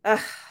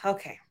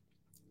 Okay.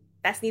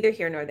 That's neither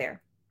here nor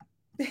there.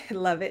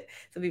 Love it.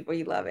 Some people,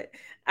 you love it.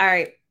 All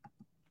right.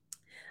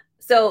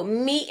 So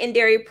meat and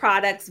dairy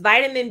products,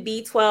 vitamin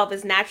B12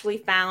 is naturally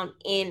found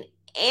in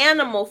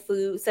animal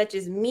food such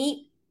as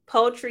meat,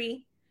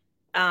 poultry,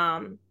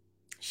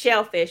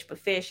 shellfish, but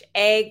fish,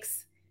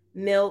 eggs,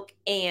 milk,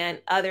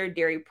 and other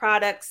dairy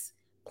products.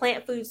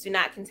 Plant foods do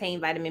not contain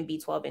vitamin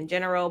B12 in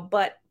general,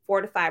 but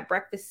fortified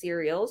breakfast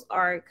cereals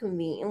are a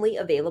conveniently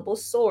available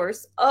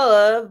source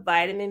of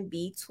vitamin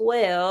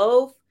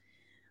B12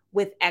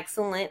 with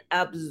excellent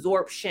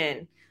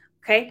absorption.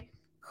 Okay,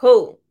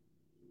 cool.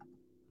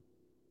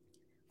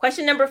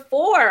 Question number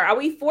 4. Are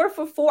we 4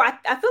 for 4?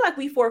 I feel like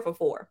we 4 for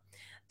 4.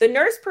 The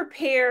nurse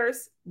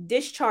prepares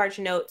discharge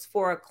notes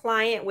for a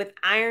client with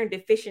iron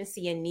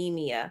deficiency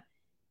anemia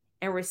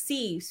and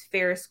receives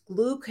ferrous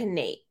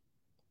gluconate.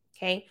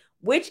 Okay.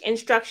 Which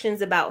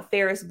instructions about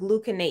ferrous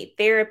gluconate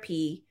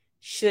therapy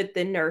should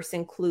the nurse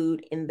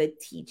include in the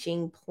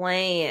teaching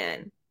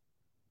plan?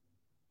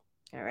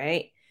 All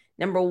right.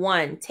 Number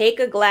 1, take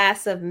a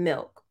glass of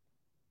milk.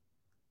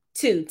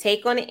 2,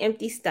 take on an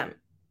empty stomach.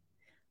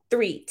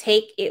 3,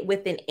 take it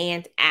with an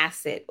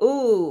antacid.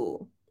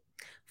 Ooh.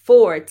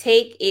 4,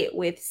 take it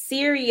with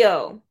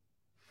cereal.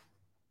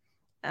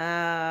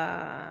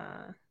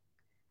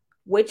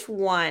 Which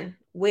one?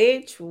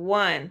 Which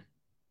one?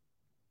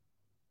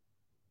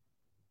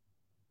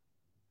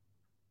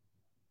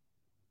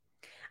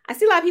 I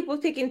see a lot of people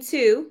picking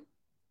 2.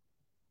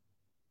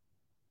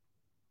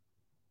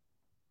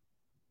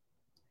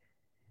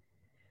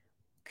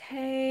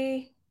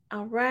 Okay.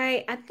 All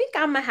right. I think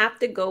I'm going to have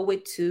to go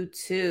with 2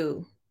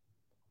 too.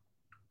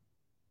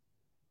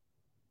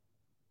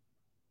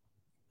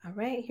 All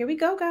right. Here we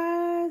go,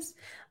 guys.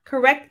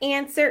 Correct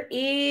answer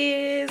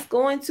is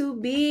going to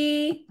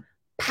be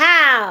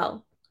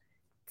POW.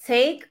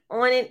 Take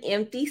on an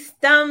empty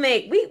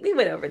stomach. We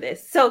went over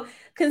this. So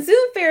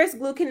consume ferrous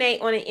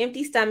gluconate on an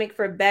empty stomach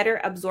for better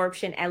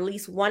absorption at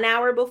least 1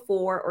 hour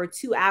before or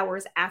 2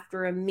 hours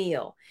after a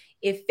meal.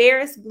 If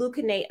ferrous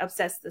gluconate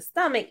upsets the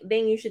stomach,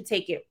 then you should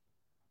take it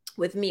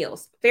with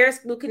meals. Ferrous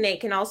gluconate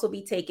can also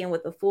be taken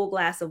with a full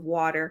glass of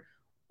water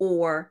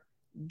or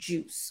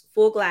juice.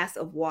 Full glass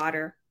of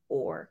water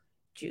or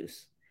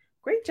juice.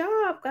 Great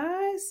job,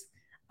 guys.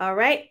 All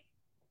right.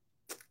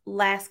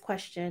 Last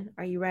question.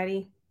 Are you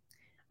ready?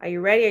 Are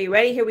you ready? Are you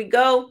ready? Here we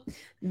go.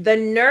 The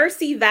nurse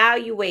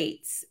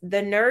evaluates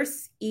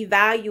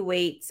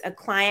a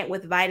client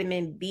with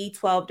vitamin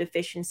B12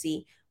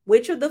 deficiency.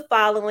 Which of the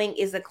following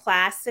is a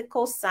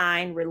classical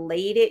sign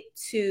related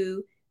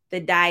to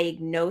the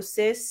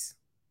diagnosis?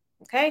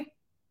 Okay.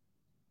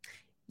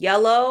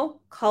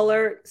 Yellow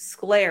colored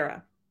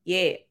sclera.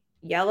 Yeah.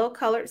 Yellow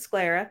colored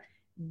sclera.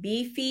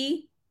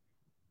 Beefy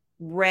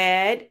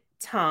red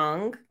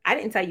tongue. I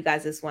didn't tell you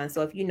guys this one,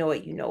 so if you know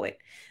it, you know it.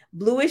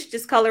 Bluish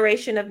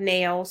discoloration of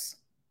nails,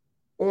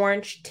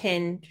 orange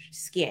tinged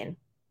skin.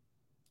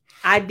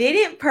 I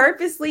didn't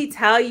purposely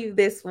tell you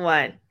this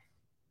one,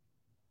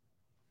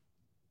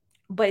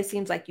 but it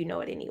seems like you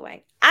know it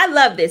anyway. I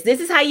love this. This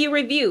is how you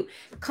review.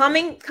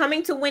 Coming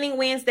to Winning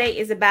Wednesday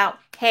is about,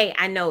 hey,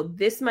 I know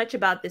this much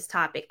about this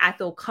topic. I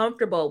feel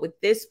comfortable with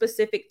this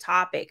specific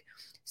topic.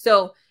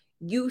 So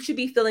you should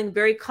be feeling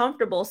very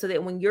comfortable so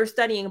that when you're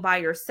studying by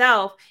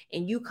yourself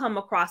and you come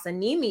across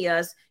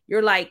anemias,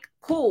 you're like,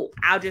 cool,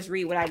 I'll just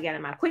read what I get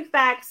in my quick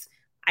facts.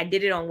 I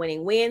did it on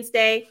Winning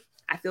Wednesday.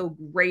 I feel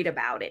great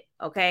about it.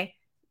 Okay.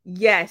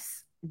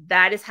 Yes,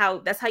 that's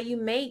how you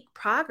make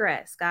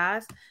progress,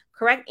 guys.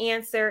 Correct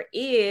answer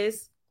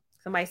is,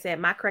 somebody said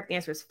my correct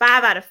answer is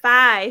 5 out of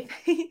 5.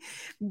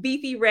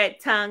 Beefy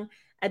red tongue.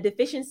 A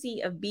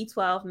deficiency of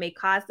B12 may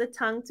cause the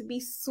tongue to be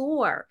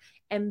sore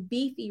and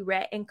beefy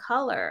red in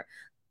color.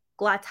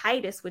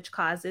 Glottitis, which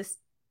causes,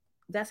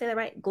 did I say that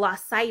right?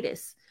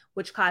 Glossitis,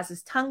 which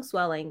causes tongue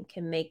swelling,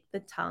 can make the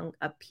tongue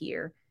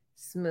appear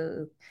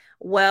smooth.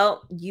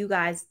 Well, you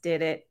guys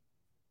did it.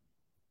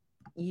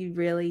 You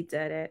really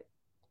did it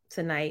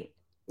tonight.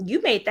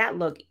 You made that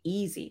look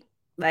easy.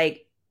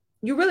 Like,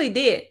 you really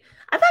did.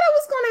 I thought I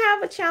was going to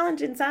have a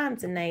challenging time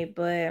tonight,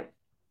 but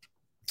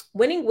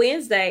Winning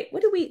Wednesday,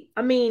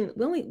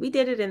 we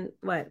did it in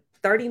what,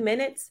 30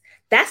 minutes?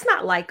 That's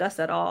not like us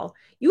at all.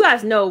 You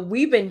guys know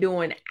we've been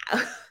doing,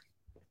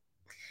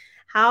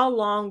 how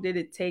long did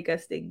it take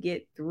us to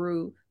get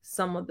through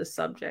some of the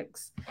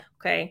subjects?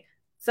 Okay.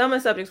 Some of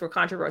the subjects were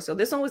controversial.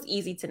 This one was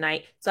easy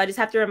tonight. So I just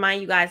have to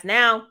remind you guys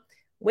now,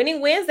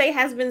 Winning Wednesday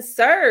has been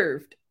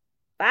served.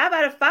 5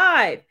 out of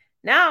 5.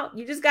 Now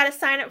you just got to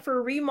sign up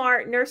for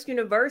Remar Nurse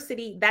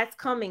University. That's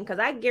coming because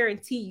I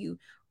guarantee you,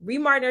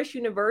 Remar Nurse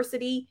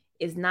University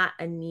is not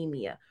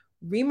anemia.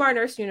 Remar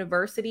Nurse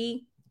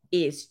University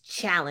is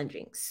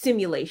challenging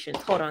simulations.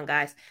 Hold on,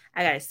 guys.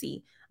 I got to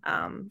see.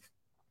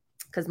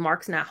 Because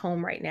Mark's not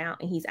home right now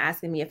and he's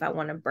asking me if I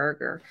want a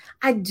burger.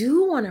 I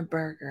do want a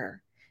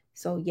burger.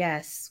 So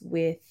yes,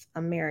 with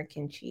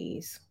American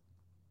cheese.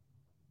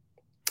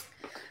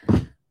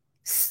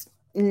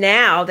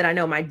 Now that I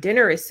know my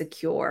dinner is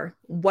secure,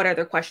 what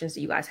other questions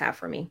do you guys have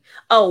for me?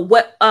 Oh,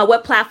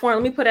 what platform?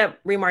 Let me put up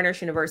Remar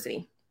Nurse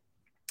University.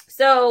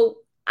 So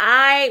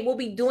I will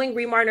be doing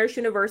Remar Nurse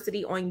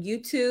University on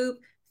YouTube,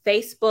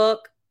 Facebook,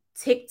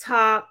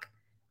 TikTok,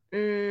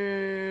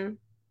 Instagram,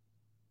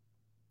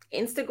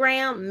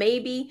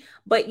 maybe.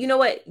 But you know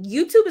what?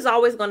 YouTube is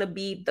always going to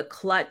be the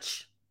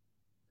clutch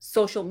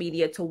social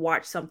media to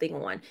watch something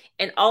on.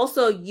 And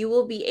also, you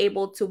will be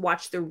able to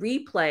watch the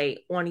replay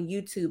on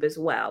YouTube as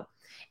well.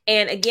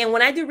 And again,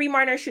 when I do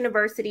Remar Nurse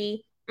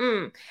University,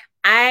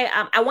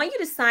 I want you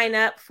to sign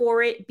up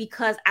for it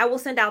because I will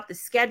send out the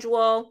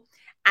schedule.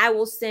 I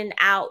will send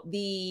out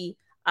the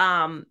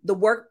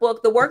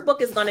workbook. The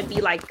workbook is going to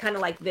be like kind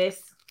of like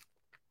this.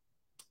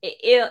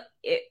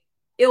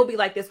 It'll be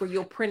like this where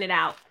you'll print it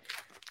out.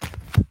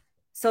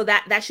 So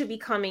that should be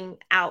coming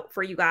out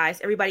for you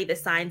guys, everybody that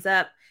signs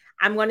up.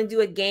 I'm going to do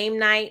a game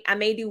night. I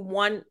may do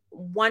one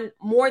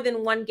more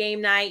than one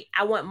game night.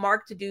 I want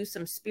Mark to do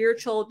some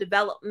spiritual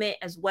development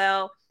as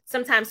well.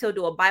 Sometimes he'll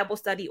do a Bible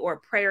study or a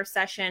prayer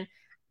session.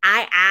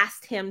 I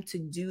asked him to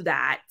do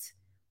that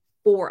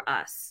for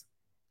us.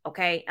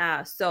 Okay.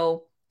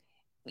 So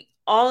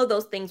all of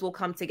those things will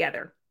come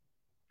together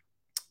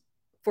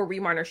for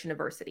Remar Nurse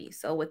University.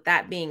 So with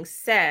that being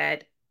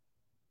said,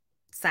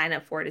 sign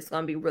up for it. It's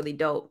going to be really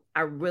dope.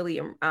 I really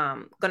am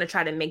going to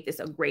try to make this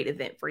a great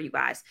event for you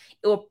guys.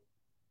 It will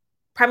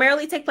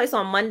primarily take place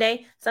on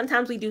Monday.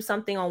 Sometimes we do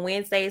something on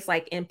Wednesdays,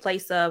 like in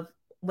place of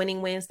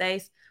Winning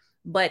Wednesdays,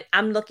 but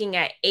I'm looking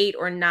at 8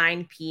 or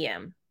 9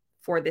 p.m.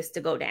 for this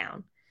to go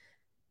down.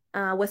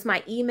 What's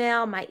my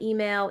email? My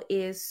email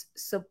is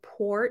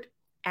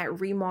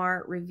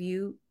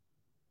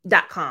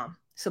support@remarreview.com.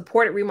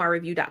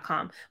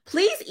 support@remarreview.com.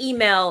 Please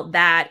email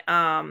that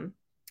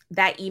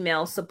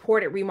email,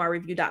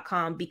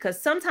 support@remarreview.com,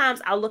 because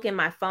sometimes I'll look in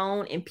my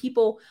phone and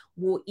people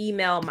will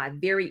email my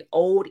very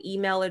old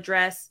email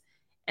address,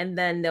 and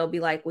then they'll be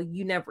like, well,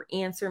 you never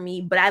answer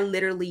me. But I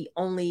literally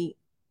only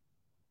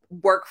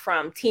work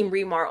from Team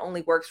Remar,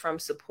 only works from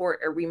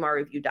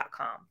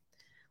support@remarreview.com.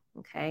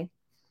 Okay.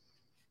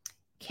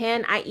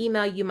 Can I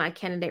email you my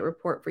candidate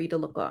report for you to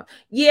look on?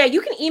 Yeah,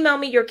 you can email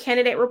me your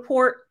candidate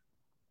report.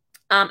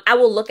 I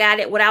will look at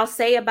it. What I'll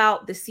say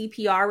about the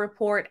CPR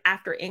report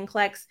after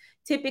NCLEX,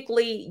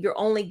 typically you're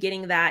only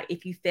getting that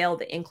if you fail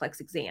the NCLEX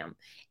exam.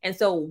 And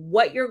so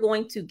what you're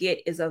going to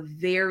get is a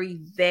very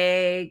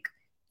vague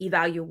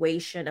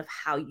evaluation of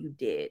how you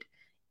did.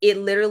 It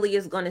literally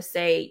is going to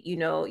say, you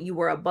know, you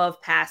were above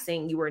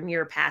passing, you were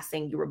near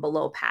passing, you were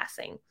below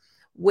passing,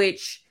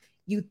 which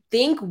you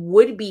think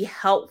would be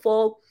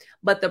helpful.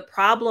 But the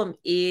problem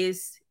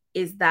is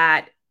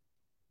that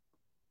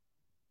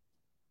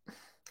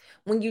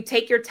when you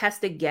take your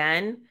test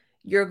again,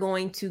 you're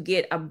going to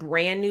get a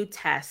brand new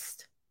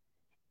test.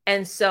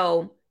 And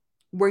so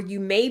where you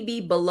may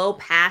be below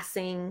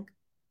passing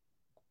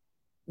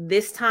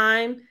this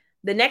time,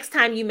 the next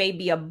time you may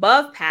be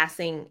above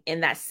passing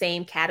in that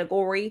same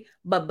category,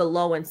 but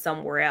below in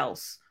somewhere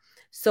else.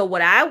 So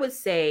what I would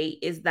say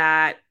is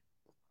that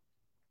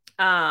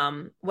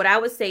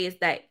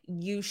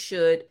you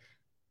should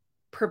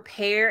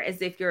prepare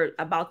as if you're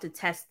about to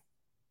test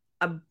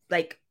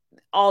like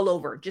all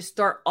over, just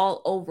start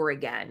all over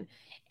again.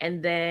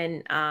 And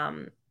then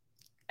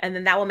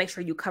that will make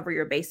sure you cover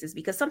your bases,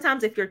 because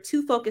sometimes if you're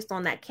too focused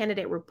on that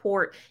candidate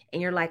report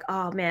and you're like,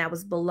 oh man, I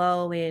was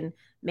below in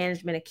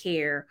management of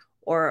care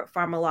or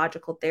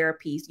pharmacological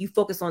therapies, you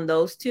focus on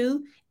those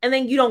two, and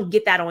then you don't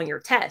get that on your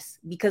test,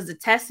 because the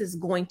test is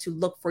going to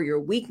look for your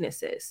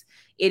weaknesses.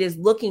 It is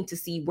looking to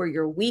see where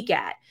you're weak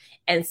at.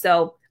 And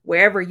so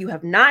wherever you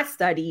have not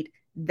studied,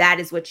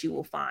 that is what you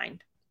will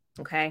find.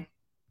 Okay.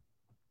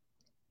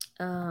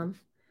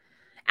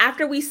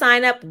 After we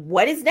sign up,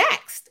 what is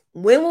next?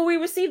 When will we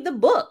receive the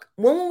book?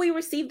 When will we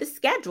receive the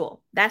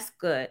schedule? That's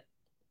good.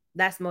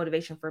 That's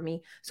motivation for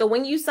me. So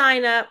when you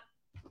sign up,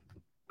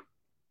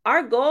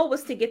 our goal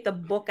was to get the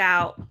book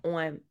out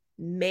on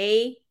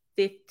May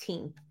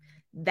 15th.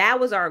 That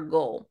was our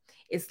goal.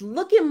 It's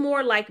looking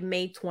more like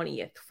May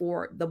 20th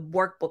for the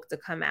workbook to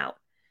come out.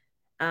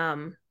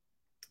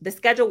 The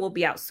schedule will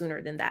be out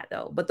sooner than that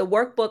though, but the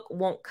workbook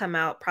won't come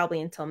out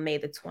probably until May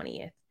the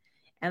 20th.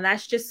 And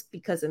that's just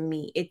because of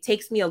me. It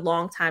takes me a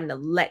long time to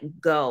let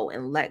go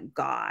and let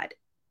God.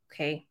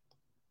 Okay.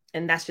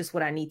 And that's just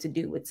what I need to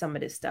do with some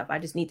of this stuff. I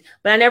just need,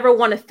 but I never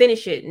want to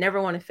finish it.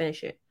 Never want to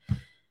finish it.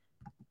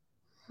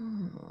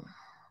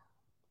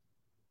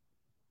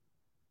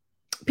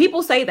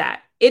 People say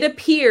that. It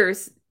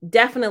appears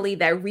definitely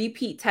that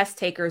repeat test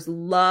takers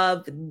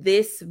love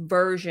this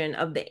version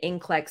of the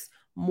NCLEX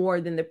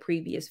more than the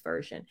previous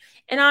version.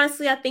 And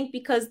honestly, I think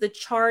because the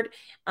chart,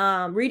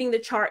 reading the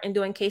chart and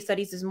doing case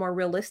studies is more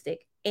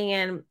realistic,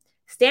 and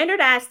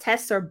standardized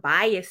tests are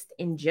biased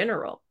in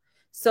general.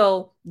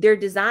 So they're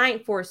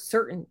designed for a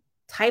certain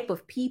type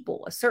of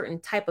people, a certain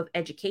type of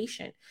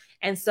education.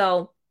 And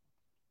so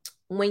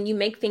when you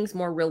make things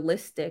more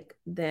realistic,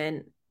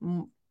 then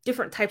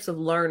different types of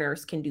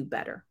learners can do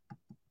better.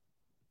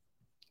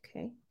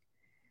 Okay.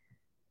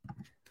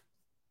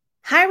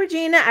 Hi,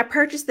 Regina. I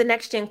purchased the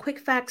Next Gen Quick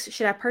Facts.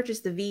 Should I purchase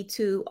the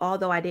V2,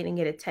 although I didn't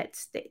get a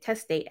test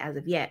date as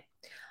of yet?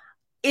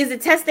 Is the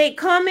test date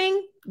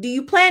coming? Do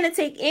you plan to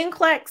take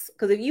NCLEX?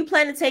 Because if you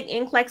plan to take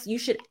NCLEX, you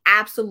should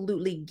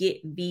absolutely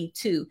get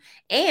V2.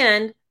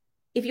 And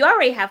if you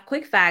already have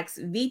QuickFacts,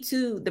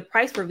 V2, the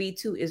price for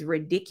V2 is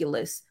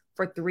ridiculous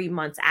for 3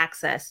 months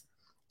access.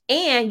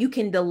 And you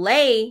can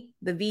delay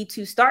the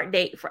V2 start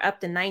date for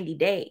up to 90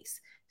 days.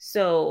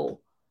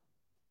 So,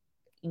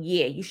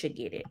 yeah, you should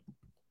get it.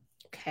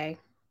 Okay.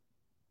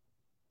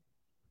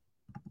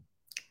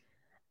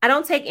 I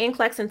don't take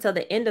NCLEX until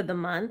the end of the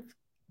month,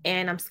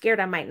 and I'm scared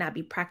I might not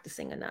be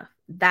practicing enough.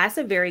 That's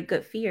a very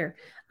good fear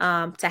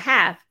to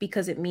have,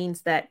 because it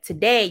means that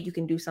today you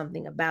can do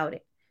something about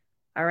it.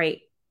 All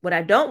right. What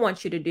I don't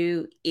want you to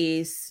do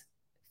is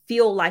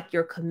feel like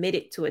you're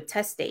committed to a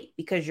test date,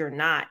 because you're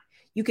not.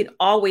 You can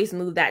always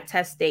move that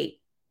test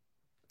date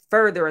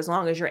further as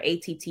long as your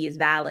ATT is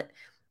valid.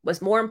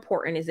 What's more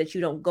important is that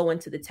you don't go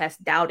into the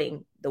test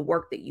doubting the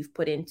work that you've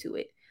put into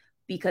it,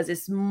 because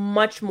it's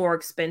much more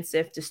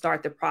expensive to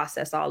start the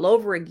process all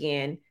over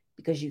again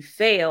because you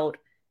failed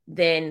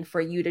than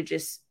for you to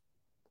just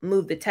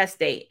move the test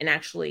date and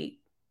actually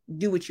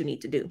do what you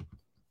need to do.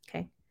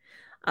 Okay.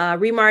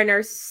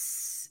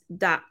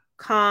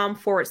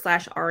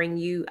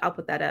 remarnurse.com/RNU. I'll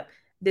put that up.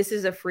 This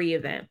is a free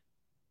event.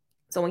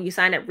 So when you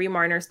sign up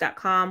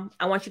remarnurse.com,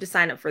 I want you to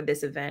sign up for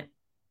this event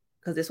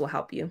because this will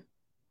help you.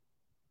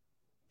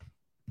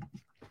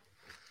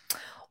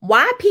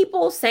 Why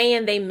people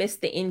saying they missed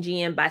the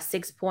NGM by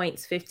 6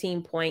 points,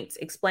 15 points?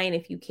 Explain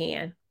if you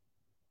can.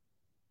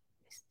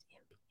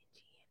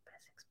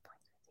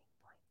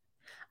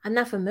 I'm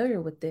not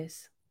familiar with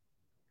this.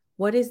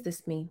 What does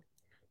this mean?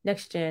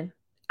 Next gen.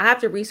 I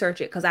have to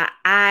research it because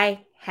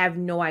I have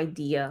no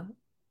idea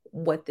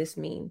what this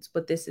means,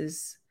 but this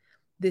is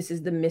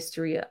the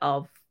mystery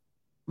of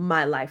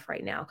my life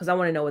right now, because I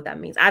want to know what that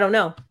means. I don't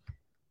know.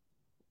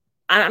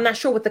 I'm not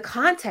sure what the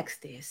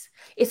context is.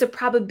 It's a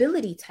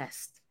probability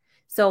test.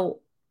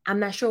 So I'm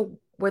not sure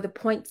where the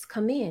points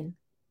come in.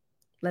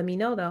 Let me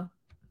know though.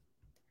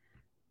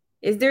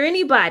 Is there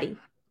anybody?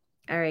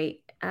 All right.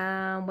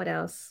 What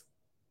else?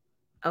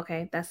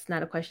 Okay, that's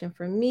not a question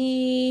for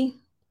me.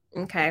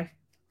 Okay.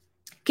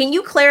 Can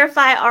you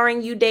clarify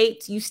RNU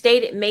dates? You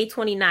stated May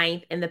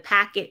 29th and the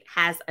packet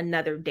has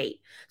another date.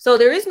 So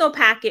there is no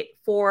packet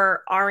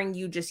for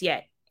RNU just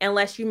yet,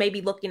 unless you may be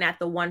looking at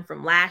the one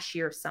from last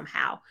year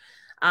somehow.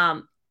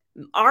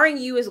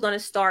 RNU is going to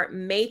start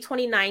May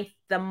 29th,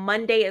 the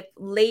Monday of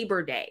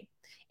Labor Day.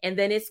 And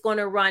then it's going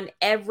to run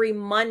every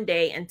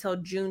Monday until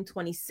June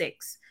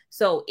 26th.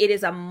 So it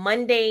is a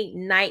Monday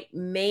night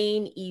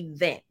main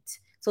event.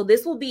 So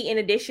this will be in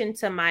addition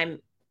to my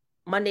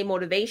Monday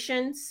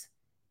motivations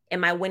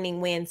and my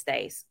winning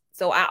Wednesdays.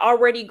 So I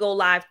already go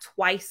live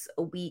twice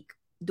a week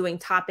doing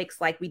topics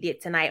like we did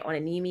tonight on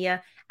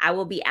anemia. I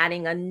will be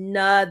adding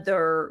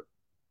another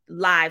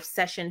live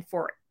session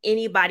for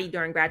anybody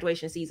during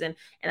graduation season.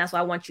 And that's why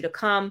I want you to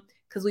come,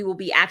 because we will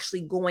be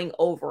actually going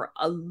over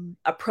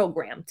a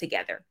program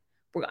together.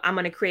 I'm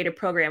going to create a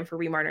program for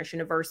Remar Nurse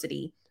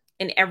University,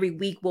 and every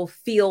week we'll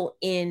fill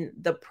in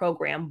the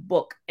program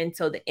book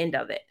until the end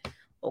of it.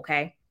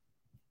 Okay.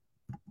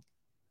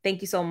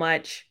 Thank you so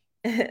much.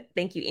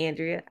 Thank you,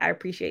 Andrea. I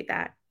appreciate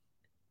that.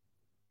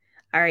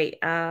 All right.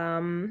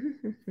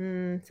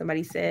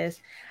 Somebody says,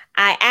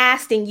 I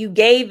asked and you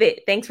gave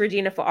it. Thanks,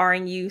 Regina, for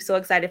RNU. So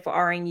excited for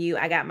RNU.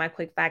 I got my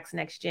QuickFacts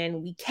next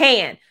gen. We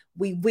can,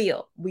 we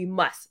will, we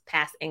must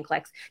pass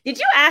NCLEX. Did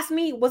you ask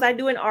me, was I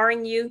doing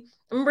RNU? I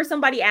remember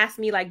somebody asked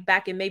me like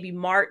back in maybe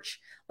March,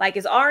 like,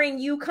 is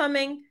RNU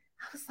coming?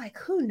 I was like,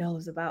 who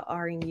knows about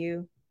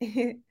RNU?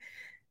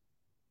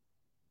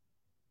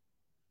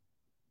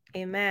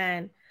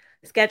 Amen.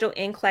 Schedule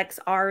NCLEX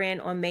RN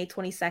on May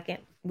 22nd.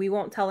 We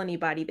won't tell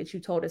anybody that you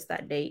told us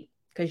that date,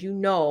 because you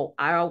know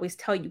I always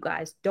tell you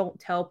guys, don't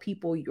tell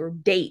people your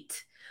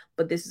date.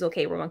 But this is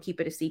okay. We're going to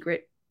keep it a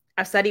secret.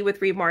 I've studied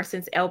with Remar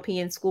since LP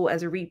in school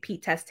as a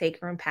repeat test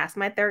taker and passed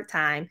my 3rd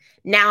time.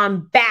 Now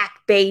I'm back,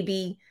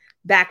 baby.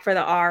 Back for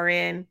the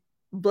RN.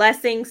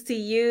 Blessings to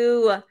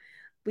you.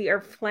 We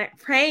are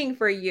praying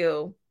for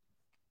you.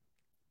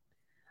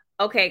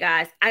 Okay,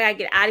 guys. I got to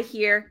get out of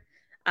here.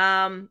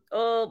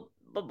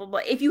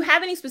 If you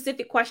have any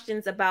specific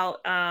questions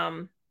about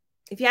the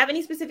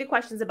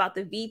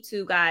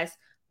V2, guys,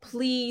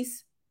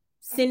 please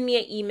send me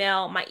an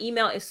email. My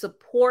email is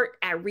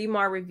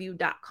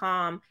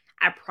support@remarreview.com.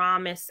 I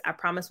promise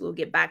we'll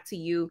get back to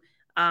you.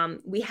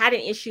 We had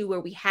an issue where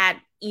we had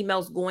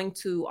emails going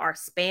to our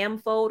spam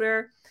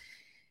folder.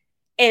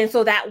 And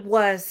so that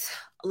was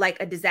like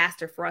a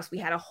disaster for us. We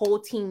had a whole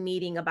team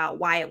meeting about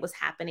why it was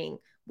happening.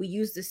 We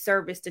used the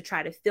service to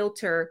try to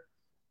filter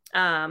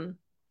all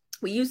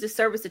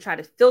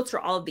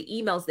of the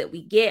emails that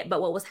we get.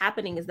 But what was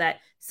happening is that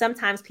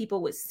sometimes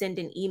people would send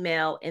an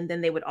email and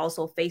then they would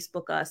also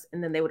Facebook us,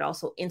 and then they would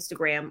also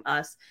Instagram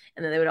us,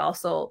 and then they would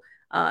also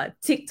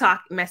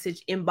TikTok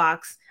message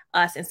inbox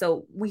us. And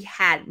so we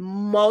had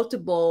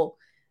multiple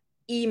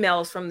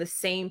emails from the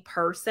same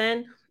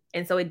person.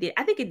 And so I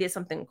think it did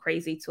something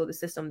crazy to the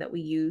system that we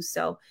use.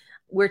 So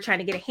we're trying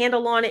to get a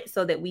handle on it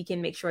so that we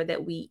can make sure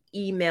that we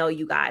email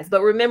you guys.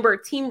 But remember,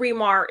 Team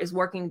Remar is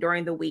working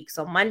during the week.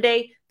 So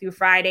Monday through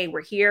Friday,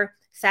 we're here.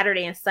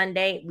 Saturday and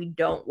Sunday, we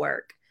don't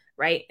work,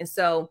 right? And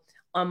so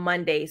on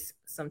Mondays,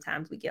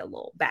 sometimes we get a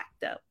little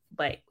backed up,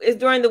 but it's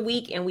during the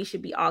week and we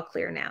should be all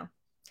clear now.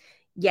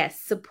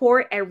 Yes,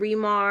 support at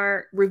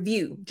Remar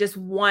Review, just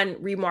one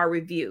Remar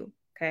Review,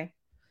 okay?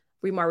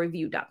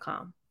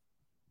 remarreview.com.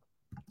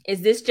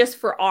 Is this just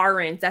for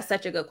RNs? That's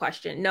such a good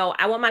question. No,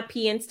 I want my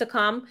PNs to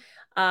come.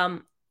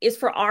 It's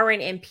for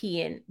RN and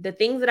PN. The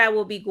things that I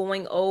will be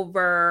going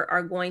over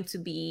are going to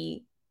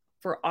be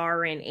for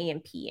RN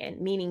and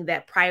PN, meaning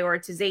that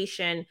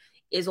prioritization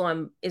is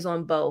on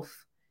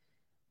both.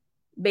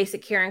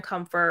 Basic care and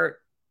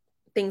comfort,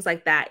 things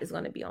like that is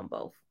going to be on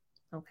both.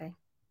 Okay.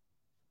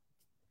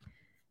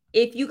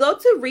 If you go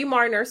to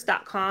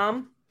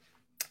remarnurse.com,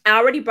 I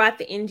already brought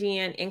the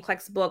NGN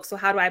NCLEX book. So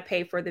how do I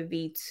pay for the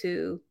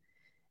V2?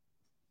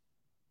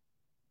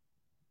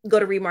 Go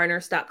to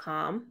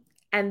remarnurse.com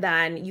and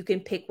then you can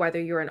pick whether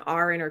you're an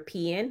RN or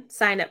PN,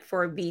 sign up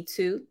for a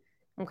V2.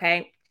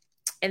 Okay.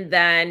 And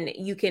then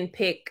you can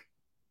pick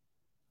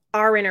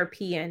RN or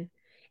PN.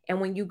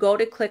 And when you go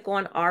to click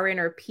on RN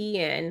or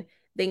PN,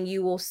 then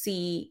you will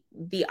see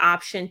the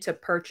option to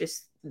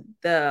purchase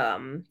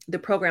the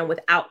program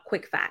without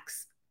Quick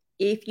Facts.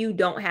 If you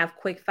don't have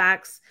Quick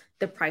Facts,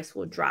 the price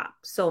will drop.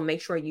 So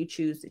make sure you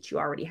choose that you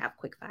already have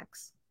Quick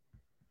Facts.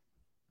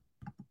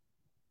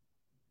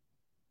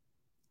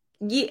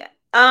 Yeah.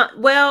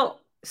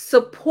 Well,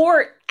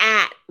 support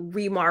at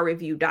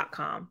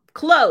remarreview.com.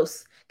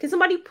 Close. Can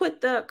somebody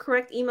put the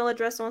correct email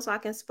address on so I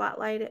can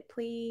spotlight it,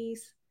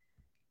 please?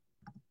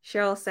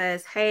 Cheryl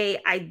says, hey,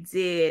 I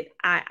did.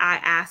 I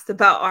asked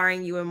about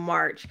RNU in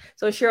March.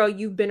 So Cheryl,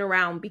 you've been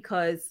around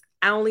because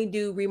I only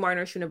do Remar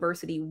Nurse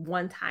University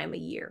one time a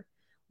year.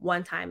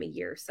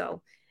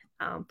 So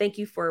thank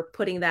you for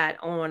putting that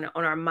on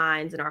our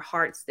minds and our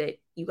hearts that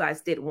you guys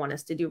did want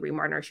us to do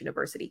Remar Nurse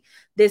University.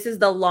 This is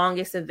the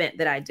longest event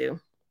that I do.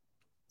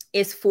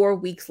 It's 4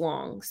 weeks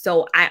long.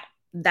 So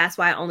that's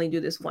why I only do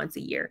this once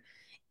a year.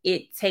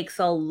 It takes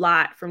a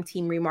lot from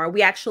Team Remar.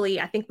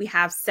 I think we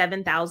have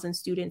 7,000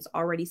 students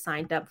already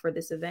signed up for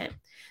this event.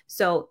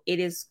 So it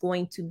is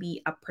going to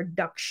be a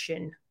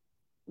production.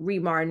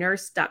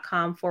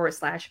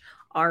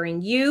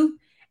 remarnurse.com/RNU.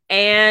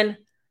 And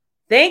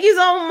thank you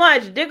so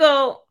much,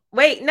 Diggle.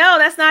 Wait, no,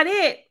 that's not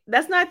it.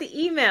 That's not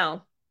the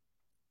email.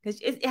 Because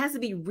it has to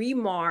be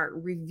Remar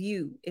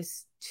Review.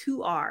 It's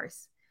 2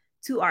 R's.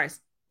 2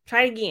 R's.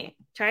 Try it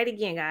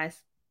again, guys.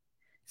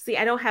 See,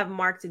 I don't have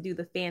Mark to do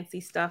the fancy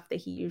stuff that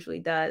he usually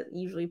does. He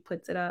usually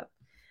puts it up.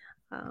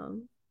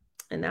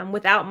 And I'm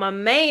without my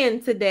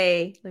man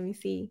today. Let me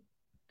see.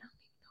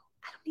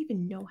 I don't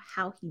even know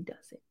how he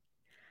does it.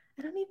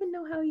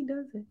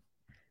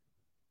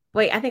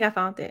 Wait, I think I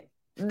found it.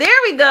 There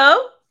we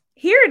go.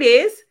 Here it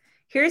is.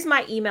 Here's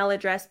my email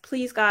address.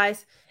 Please,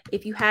 guys,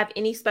 if you have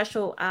any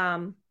special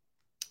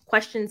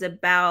questions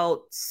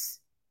about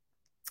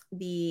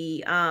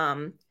the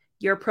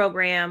your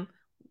program,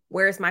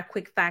 where's my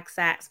Quick Facts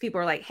at?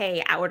 People are like,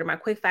 hey, I ordered my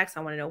Quick Facts. I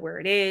want to know where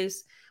it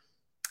is.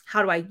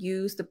 How do I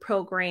use the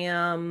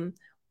program?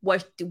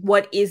 What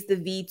is the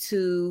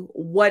V2?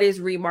 What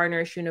is Remar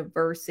Nurse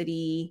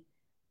University?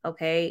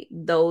 Okay,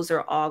 those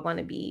are all going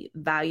to be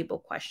valuable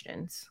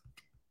questions.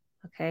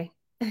 Okay,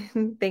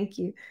 thank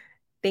you.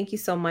 Thank you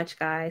so much,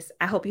 guys.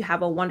 I hope you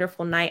have a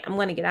wonderful night. I'm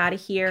going to get out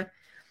of here,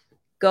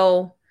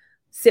 go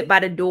sit by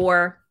the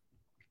door,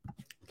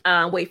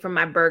 wait for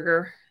my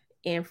burger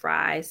and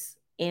fries,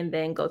 and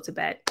then go to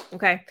bed.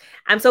 Okay.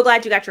 I'm so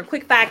glad you got your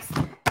Quick Facts.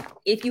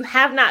 If you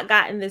have not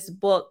gotten this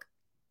book,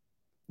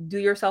 do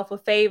yourself a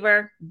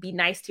favor. Be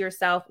nice to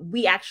yourself.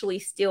 We actually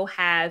still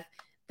have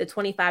the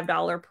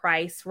 $25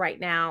 price right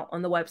now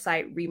on the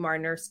website,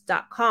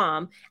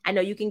 remarnurse.com. I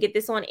know you can get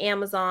this on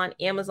Amazon.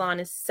 Amazon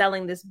is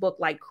selling this book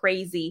like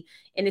crazy.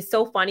 And it's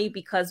so funny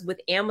because with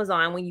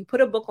Amazon, when you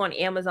put a book on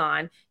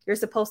Amazon, you're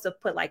supposed to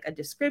put like a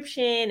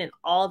description and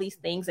all these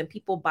things, and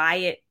people buy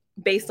it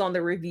based on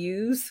the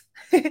reviews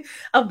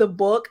of the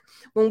book.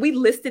 When we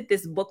listed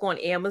this book on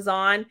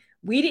Amazon,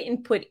 we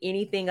didn't put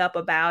anything up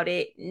about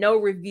it, no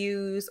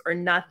reviews or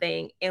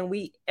nothing. And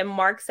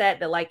Mark said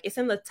that like it's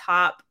in the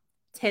top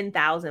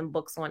 10,000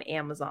 books on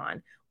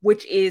Amazon,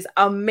 which is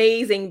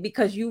amazing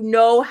because you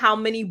know how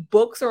many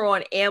books are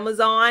on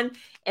Amazon.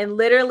 And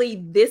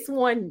literally this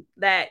one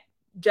that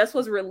just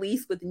was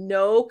released with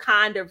no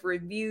kind of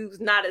reviews,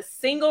 not a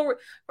single,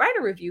 write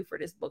a review for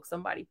this book,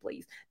 somebody,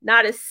 please.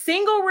 Not a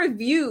single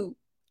review.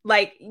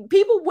 Like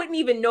people wouldn't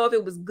even know if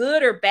it was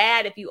good or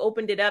bad if you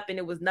opened it up and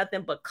it was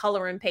nothing but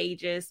coloring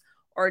pages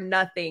or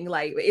nothing.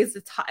 Like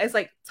it's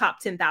like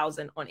top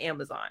 10,000 on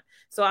Amazon.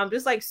 So I'm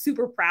just like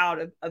super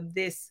proud of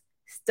this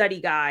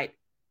study guide.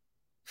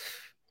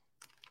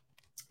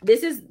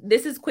 This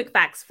is Quick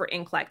Facts for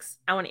NCLEX.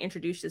 I want to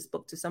introduce this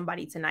book to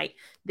somebody tonight.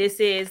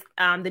 This is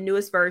the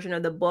newest version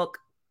of the book.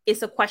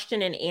 It's a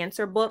question and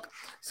answer book.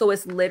 So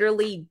it's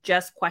literally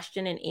just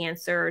question and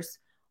answers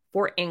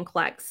for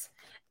NCLEX.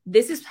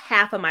 This is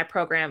half of my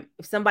program.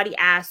 If somebody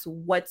asks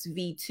what's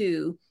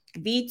V2,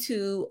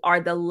 V2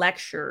 are the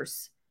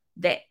lectures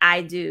that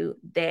I do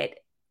that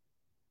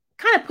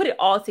kind of put it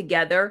all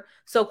together.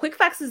 So Quick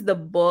Facts is the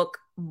book,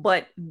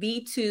 but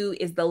V2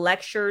 is the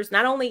lectures.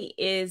 Not only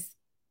is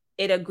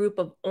it a group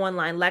of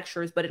online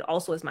lectures, but it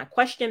also is my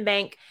question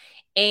bank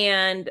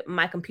and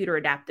my computer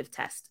adaptive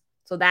test.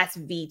 So that's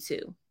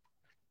V2.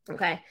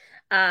 Okay.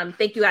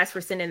 Thank you guys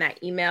for sending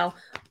that email.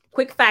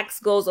 Quick Facts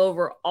goes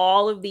over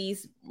all of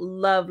these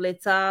lovely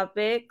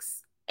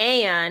topics,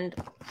 and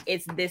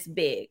it's this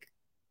big.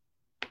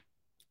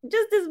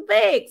 Just this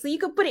big. So you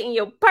could put it in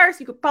your purse.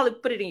 You could probably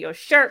put it in your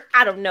shirt.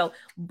 I don't know.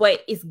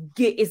 But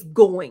it's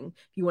going.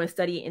 If you want to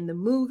study it in the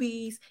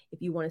movies, if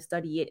you want to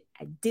study it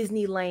at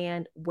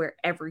Disneyland,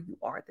 wherever you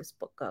are, this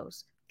book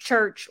goes.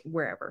 Church,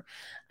 wherever.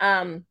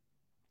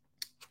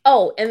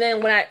 Oh, and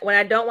then when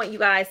I don't want you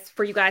guys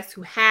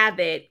to have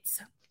it,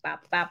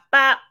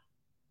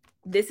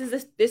 this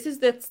is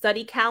the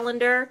study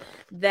calendar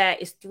that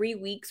is 3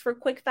 weeks for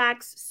Quick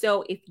Facts.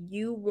 So if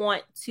you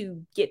want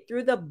to get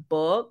through the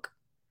book,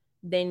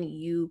 then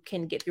you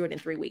can get through it in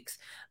 3 weeks.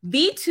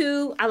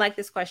 V2, I like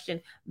this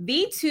question.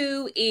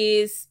 V2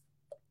 is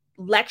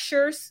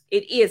lectures.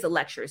 It is a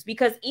lectures,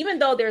 because even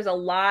though there's a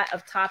lot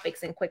of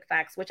topics in Quick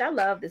Facts, which I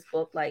love this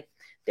book, like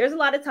there's a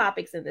lot of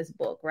topics in this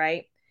book,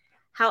 right?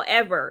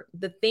 However,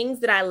 the things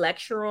that I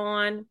lecture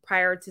on,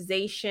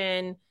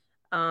 prioritization,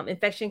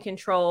 infection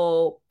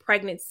control,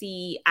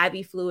 pregnancy,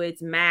 IV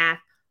fluids, math,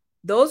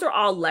 those are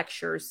all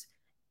lectures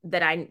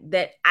that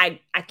I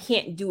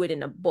can't do it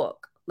in a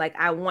book. Like,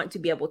 I want to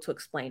be able to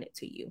explain it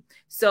to you.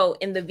 So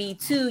in the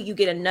V2, you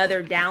get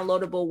another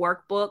downloadable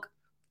workbook,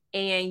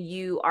 and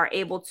you are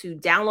able to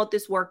download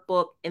this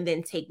workbook and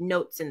then take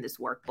notes in this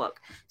workbook.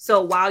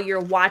 So while you're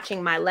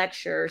watching my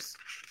lectures,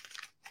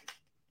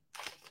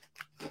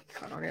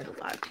 hold on, there's a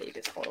lot of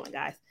pages. Hold on,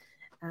 guys.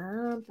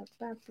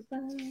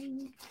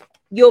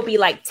 You'll be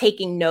like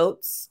taking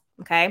notes,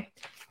 okay,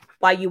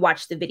 while you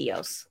watch the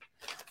videos.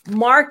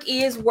 Mark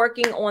is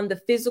working on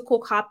the physical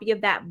copy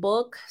of that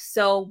book.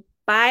 So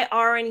by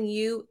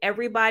RNU,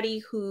 everybody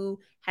who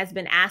has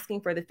been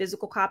asking for the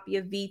physical copy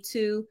of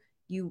V2,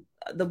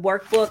 the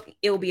workbook,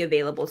 it will be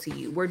available to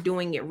you. We're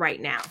doing it right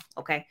now,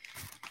 okay?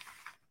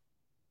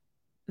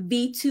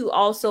 V2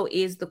 also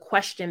is the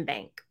question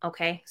bank,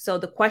 okay? So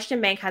the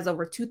question bank has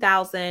over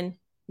 2,000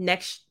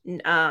 next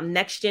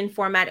gen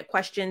formatted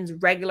questions,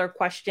 regular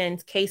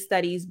questions, case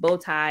studies, bow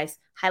ties,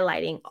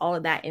 highlighting, all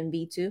of that in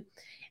V2.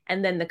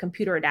 And then the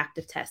computer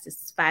adaptive test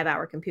is a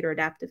 5-hour computer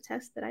adaptive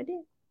test that I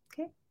did,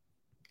 okay?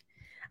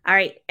 All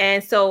right,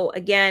 and so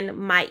again,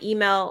 my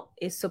email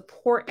is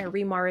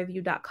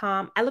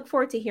support@remarreview.com. I look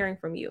forward to hearing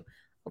from you,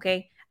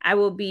 okay? I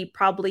will be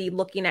probably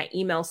looking at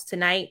emails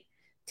tonight.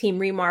 Team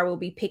Remar will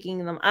be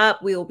picking them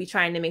up. We will be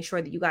trying to make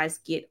sure that you guys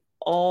get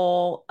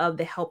all of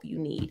the help you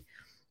need.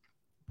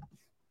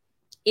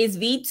 Is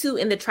V2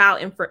 in the trial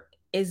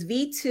is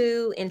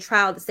V2 in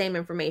trial the same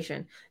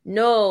information?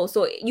 No.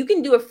 So you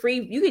can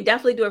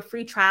definitely do a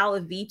free trial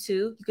of V2.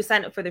 You can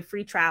sign up for the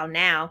free trial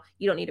now.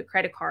 You don't need a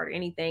credit card or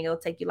anything. It'll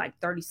take you like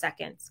 30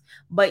 seconds,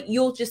 but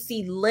you'll just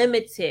see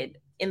limited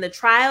in the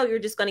trial. You're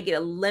just going to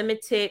get a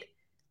limited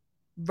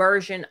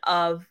version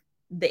of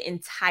the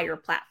entire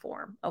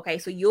platform. Okay.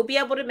 So you'll be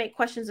able to make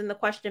questions in the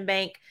question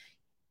bank.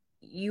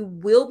 You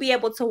will be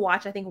able to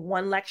watch, I think,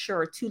 1 lecture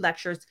or 2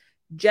 lectures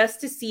just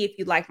to see if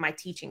you like my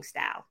teaching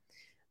style.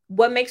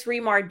 What makes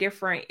Remar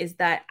different is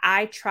that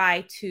I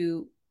try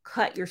to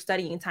cut your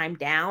studying time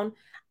down.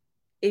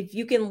 If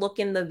you can look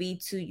in the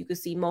V2, you can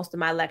see most of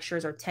my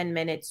lectures are 10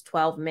 minutes,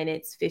 12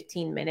 minutes,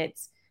 15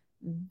 minutes,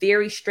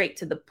 very straight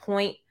to the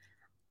point.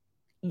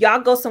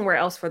 Y'all go somewhere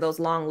else for those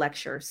long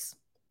lectures.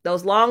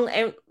 Those long,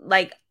 and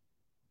like,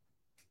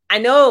 I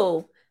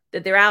know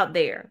that they're out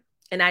there,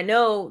 and I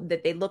know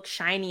that they look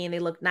shiny and they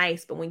look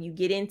nice, but when you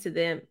get into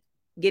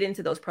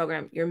those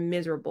programs, you're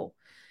miserable.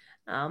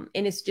 And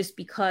it's just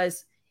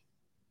because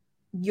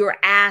you're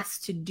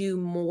asked to do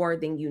more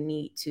than you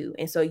need to.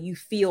 And so you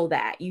feel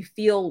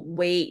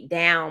weighed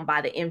down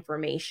by the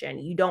information.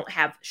 You don't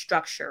have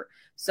structure.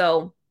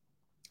 So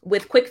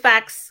with Quick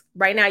Facts,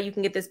 right now, you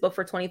can get this book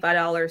for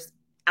 $25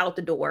 out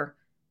the door.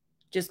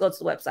 Just go to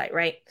the website,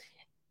 right?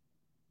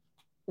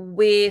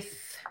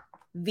 With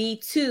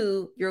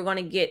V2, you're going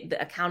to get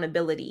the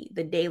accountability,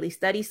 the daily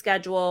study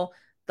schedule,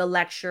 the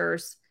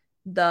lectures,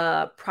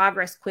 the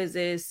progress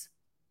quizzes,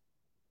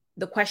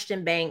 the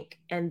question bank,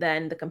 and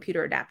then the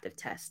computer adaptive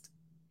test.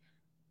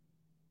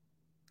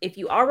 If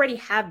you already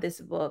have this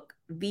book,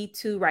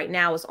 V2 right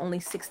now is only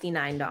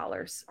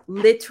 $69,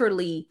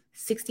 literally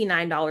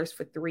 $69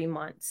 for 3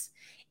 months.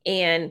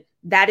 And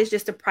that is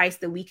just a price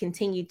that we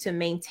continue to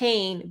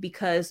maintain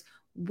because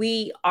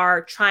we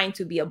are trying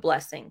to be a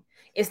blessing.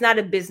 It's not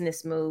a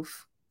business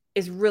move.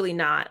 It's really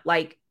not.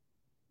 Like,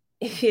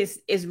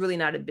 it's really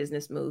not a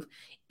business move.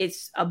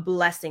 It's a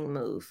blessing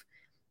move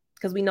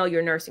because we know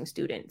you're nursing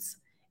students.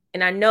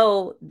 And I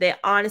know that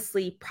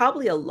honestly,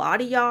 probably a lot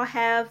of y'all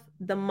have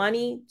the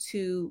money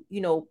to,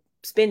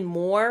 spend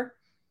more,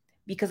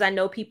 because I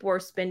know people are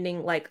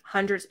spending like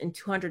hundreds and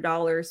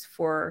 $200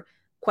 for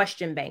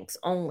question banks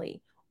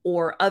only,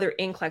 or other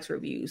NCLEX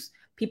reviews.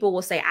 People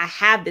will say, I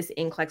have this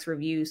NCLEX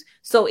reviews.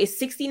 So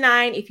it's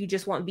 $69 if you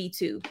just want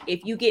V2.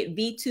 If you get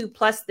V2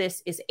 plus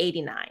this, is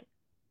 $89.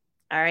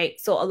 All right.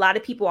 So a lot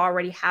of people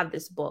already have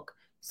this book.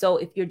 So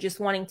if you're just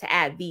wanting to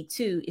add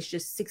V2, it's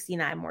just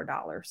 $69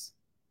 more.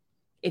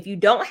 If you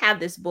don't have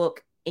this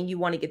book and you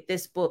want to get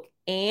this book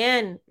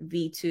and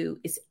V2,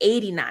 it's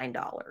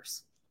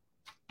 $89.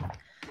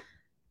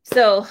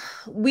 So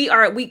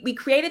we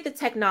created the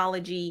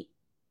technology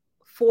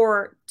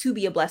to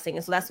be a blessing.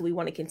 And so that's what we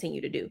want to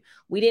continue to do.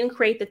 We didn't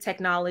create the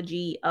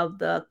technology of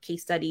the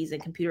case studies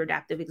and computer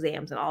adaptive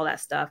exams and all that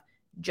stuff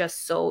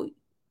just so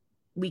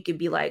we could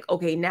be like,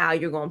 okay, now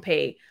you're going to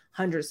pay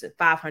hundreds of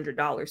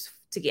 $500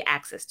 to get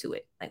access to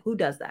it. Like, who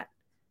does that?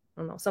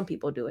 I don't know. Some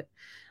people do it.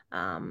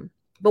 But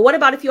what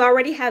about if you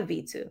already have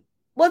V2?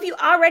 Well, if you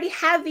already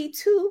have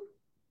V2,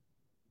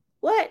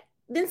 what?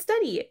 Then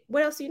study it.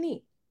 What else do you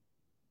need?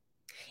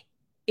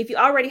 If you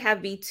already have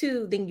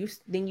V2,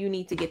 then you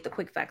need to get the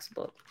Quick Facts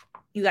book.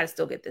 You got to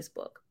still get this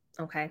book.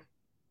 Okay.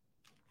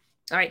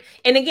 All right.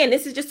 And again,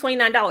 this is just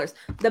 $29.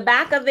 The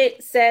back of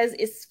it says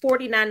it's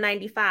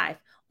 $49.95.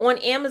 On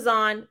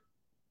Amazon,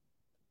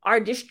 our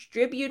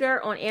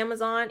distributor on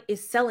Amazon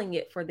is selling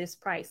it for this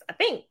price. I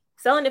think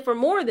selling it for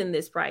more than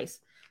this price.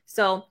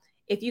 So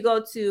if you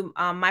go to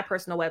my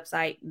personal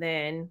website,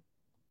 then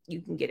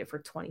you can get it for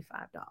 $25.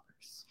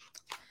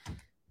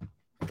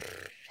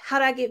 How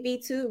do I get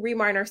V2?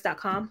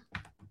 remarnurse.com.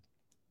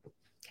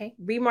 Okay.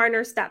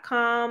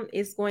 remarnurse.com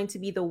is going to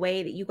be the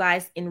way that you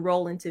guys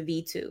enroll into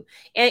V2.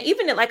 And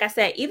even, like I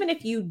said, even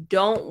if you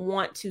don't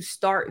want to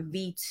start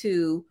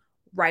V2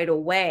 right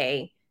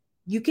away,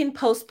 you can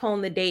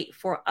postpone the date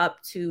for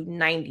up to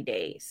 90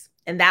 days.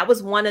 And that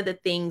was one of the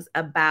things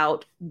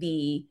about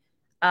the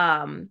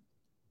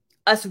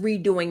us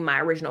redoing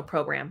my original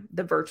program,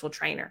 the virtual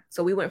trainer.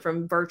 So we went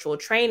from virtual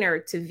trainer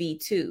to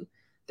V2.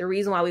 The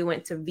reason why we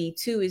went to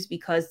V2 is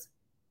because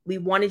we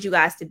wanted you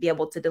guys to be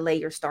able to delay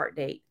your start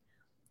date.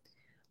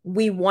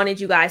 We wanted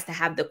you guys to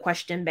have the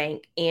question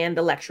bank and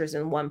the lectures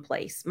in one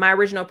place. My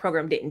original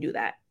program didn't do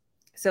that.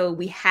 So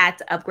we had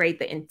to upgrade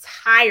the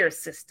entire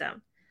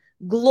system.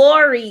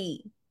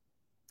 Glory.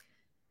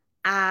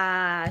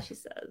 She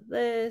says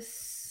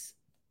this.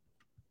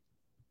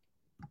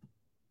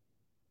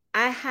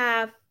 I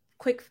have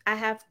Quick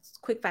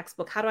Facts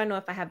book. How do I know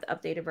if I have the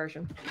updated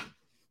version?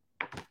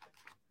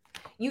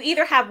 You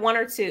either have one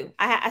or two.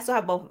 I still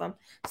have both of them.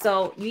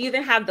 So you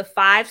either have the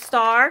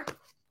 5-star,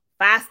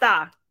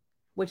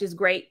 which is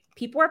great.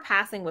 People are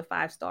passing with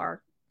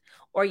 5-star,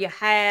 or you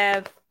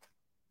have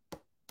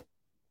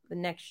the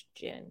next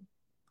gen.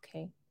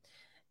 Okay.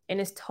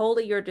 And it's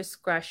totally your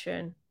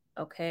discretion.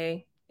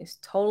 Okay. It's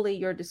totally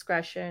your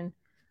discretion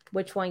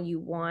which one you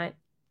want.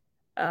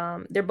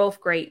 They're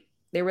both great.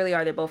 They really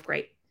are. They're both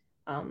great.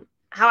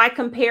 How I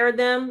compare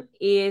them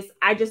is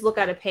I just look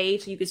at a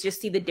page. You can just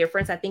see the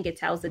difference. I think it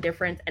tells the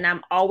difference. And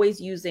I'm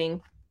always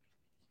using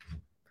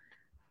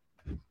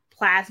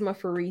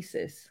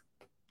plasmapheresis.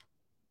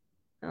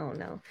 Oh,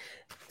 no.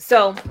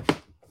 So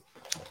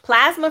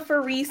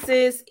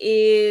plasmapheresis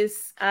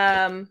is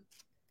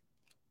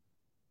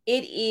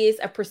it is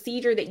a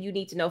procedure that you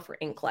need to know for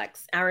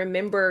NCLEX. I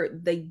remember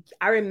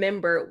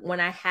when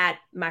I had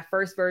my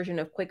first version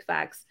of Quick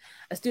Facts,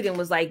 a student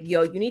was like,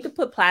 yo, you need to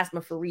put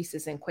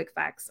plasmapheresis in Quick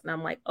Facts. And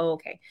I'm like, oh,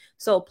 okay.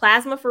 So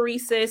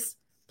plasmapheresis,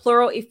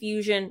 pleural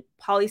effusion,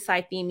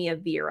 polycythemia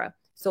vera.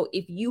 So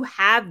if you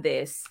have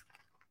this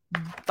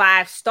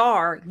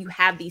 5-star, you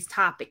have these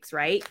topics,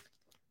 right?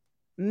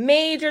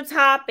 Major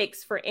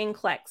topics for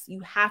NCLEX. You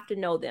have to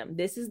know them.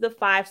 This is the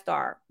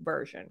 5-star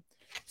version.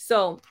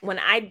 So when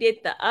I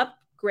did the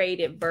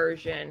upgraded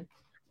version,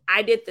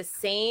 I did the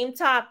same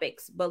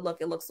topics, but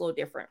look, it looks a little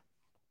different.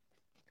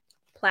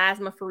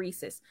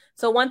 Plasmapheresis.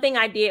 So one thing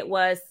I did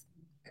was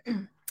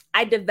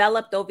I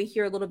developed over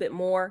here a little bit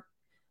more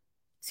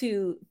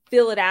to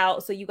fill it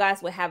out so you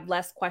guys would have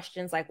less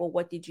questions like, well,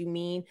 what did you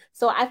mean?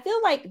 So I feel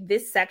like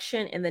this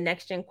section in the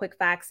Next Gen Quick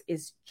Facts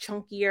is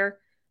chunkier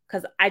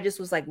because I just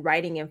was like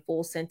writing in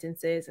full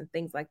sentences and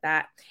things like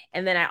that.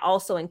 And then I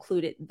also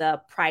included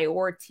the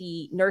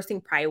nursing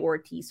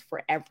priorities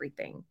for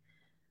everything.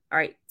 All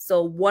right.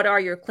 So what are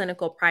your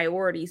clinical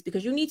priorities?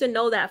 Because you need to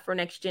know that for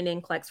Next Gen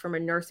NCLEX from a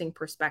nursing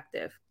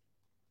perspective.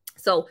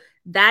 So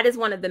that is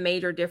one of the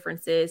major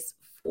differences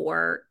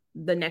for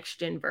the Next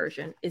Gen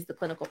version is the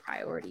clinical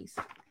priorities.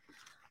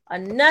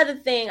 Another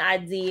thing I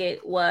did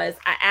was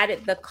I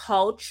added the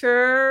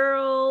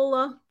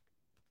cultural.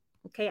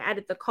 Okay, I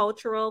added the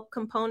cultural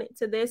component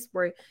to this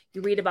where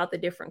you read about the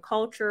different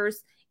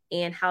cultures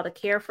and how to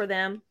care for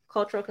them.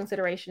 Cultural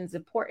considerations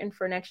important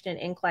for Next Gen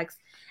NCLEX.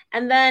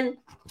 And then,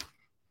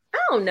 I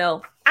don't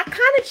know, I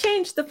kind of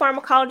changed the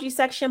pharmacology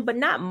section, but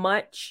not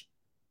much.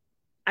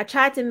 I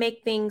tried to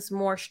make things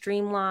more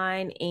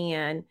streamlined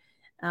and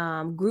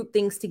group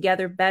things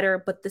together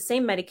better, but the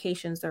same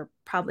medications are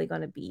probably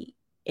going to be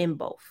in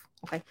both.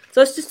 Okay,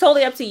 so it's just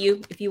totally up to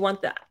you if you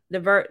want the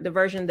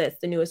version that's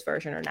the newest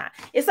version or not.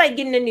 It's like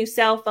getting a new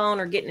cell phone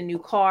or getting a new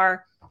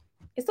car.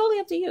 It's totally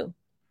up to you.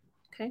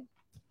 Okay.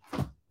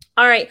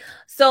 All right.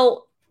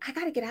 So I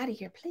got to get out of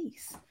here,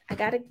 please. I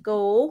got to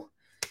go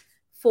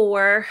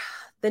for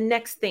the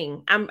next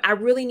thing. I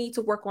really need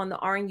to work on the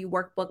RNU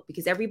workbook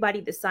because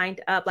everybody that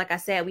signed up, like I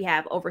said, we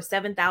have over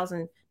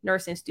 7,000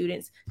 nursing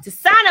students to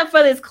sign up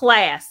for this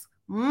class.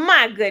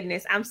 My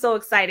goodness, I'm so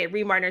excited.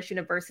 Remar Nurse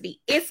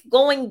University. It's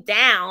going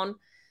down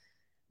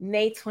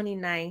May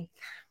 29th.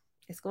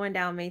 It's going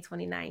down May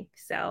 29th.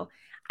 So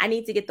I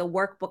need to get the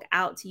workbook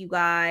out to you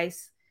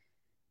guys.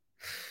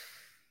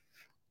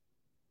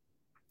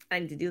 I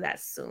need to do that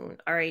soon.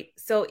 All right.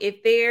 So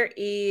if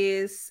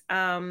there's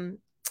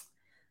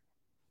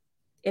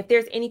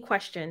any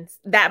questions,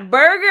 that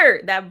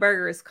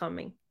burger is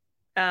coming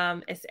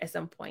at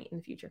some point in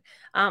the future.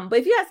 But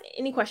if you have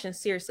any questions,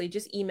 seriously,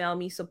 just email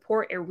me,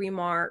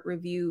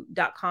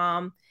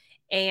 support@remarreview.com,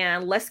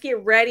 and let's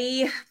get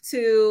ready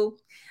to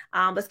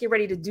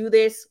do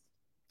this.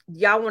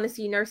 Y'all want to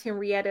see Nurse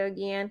Henrietta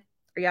again?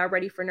 Are y'all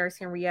ready for Nurse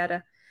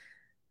Henrietta?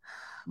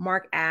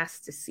 Mark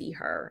asked to see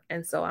her.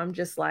 And so I'm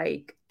just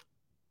like,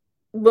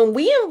 when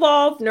we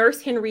involve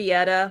Nurse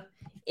Henrietta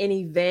in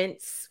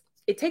events,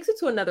 it takes it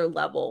to another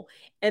level.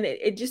 And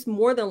it just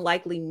more than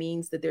likely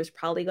means that there's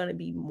probably going to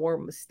be more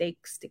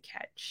mistakes to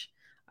catch.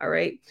 All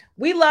right.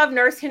 We love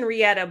Nurse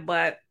Henrietta,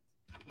 but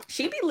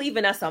she be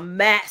leaving us a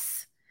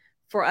mess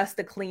for us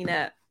to clean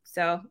up.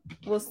 So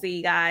we'll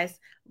see, guys.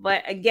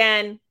 But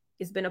again,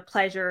 it's been a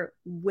pleasure.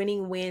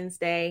 Winning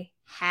Wednesday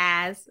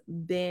has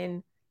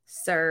been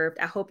served.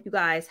 I hope you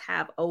guys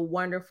have a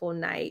wonderful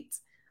night.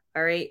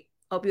 All right.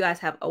 Hope you guys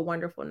have a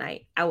wonderful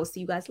night. I will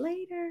see you guys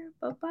later.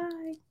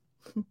 Bye-bye.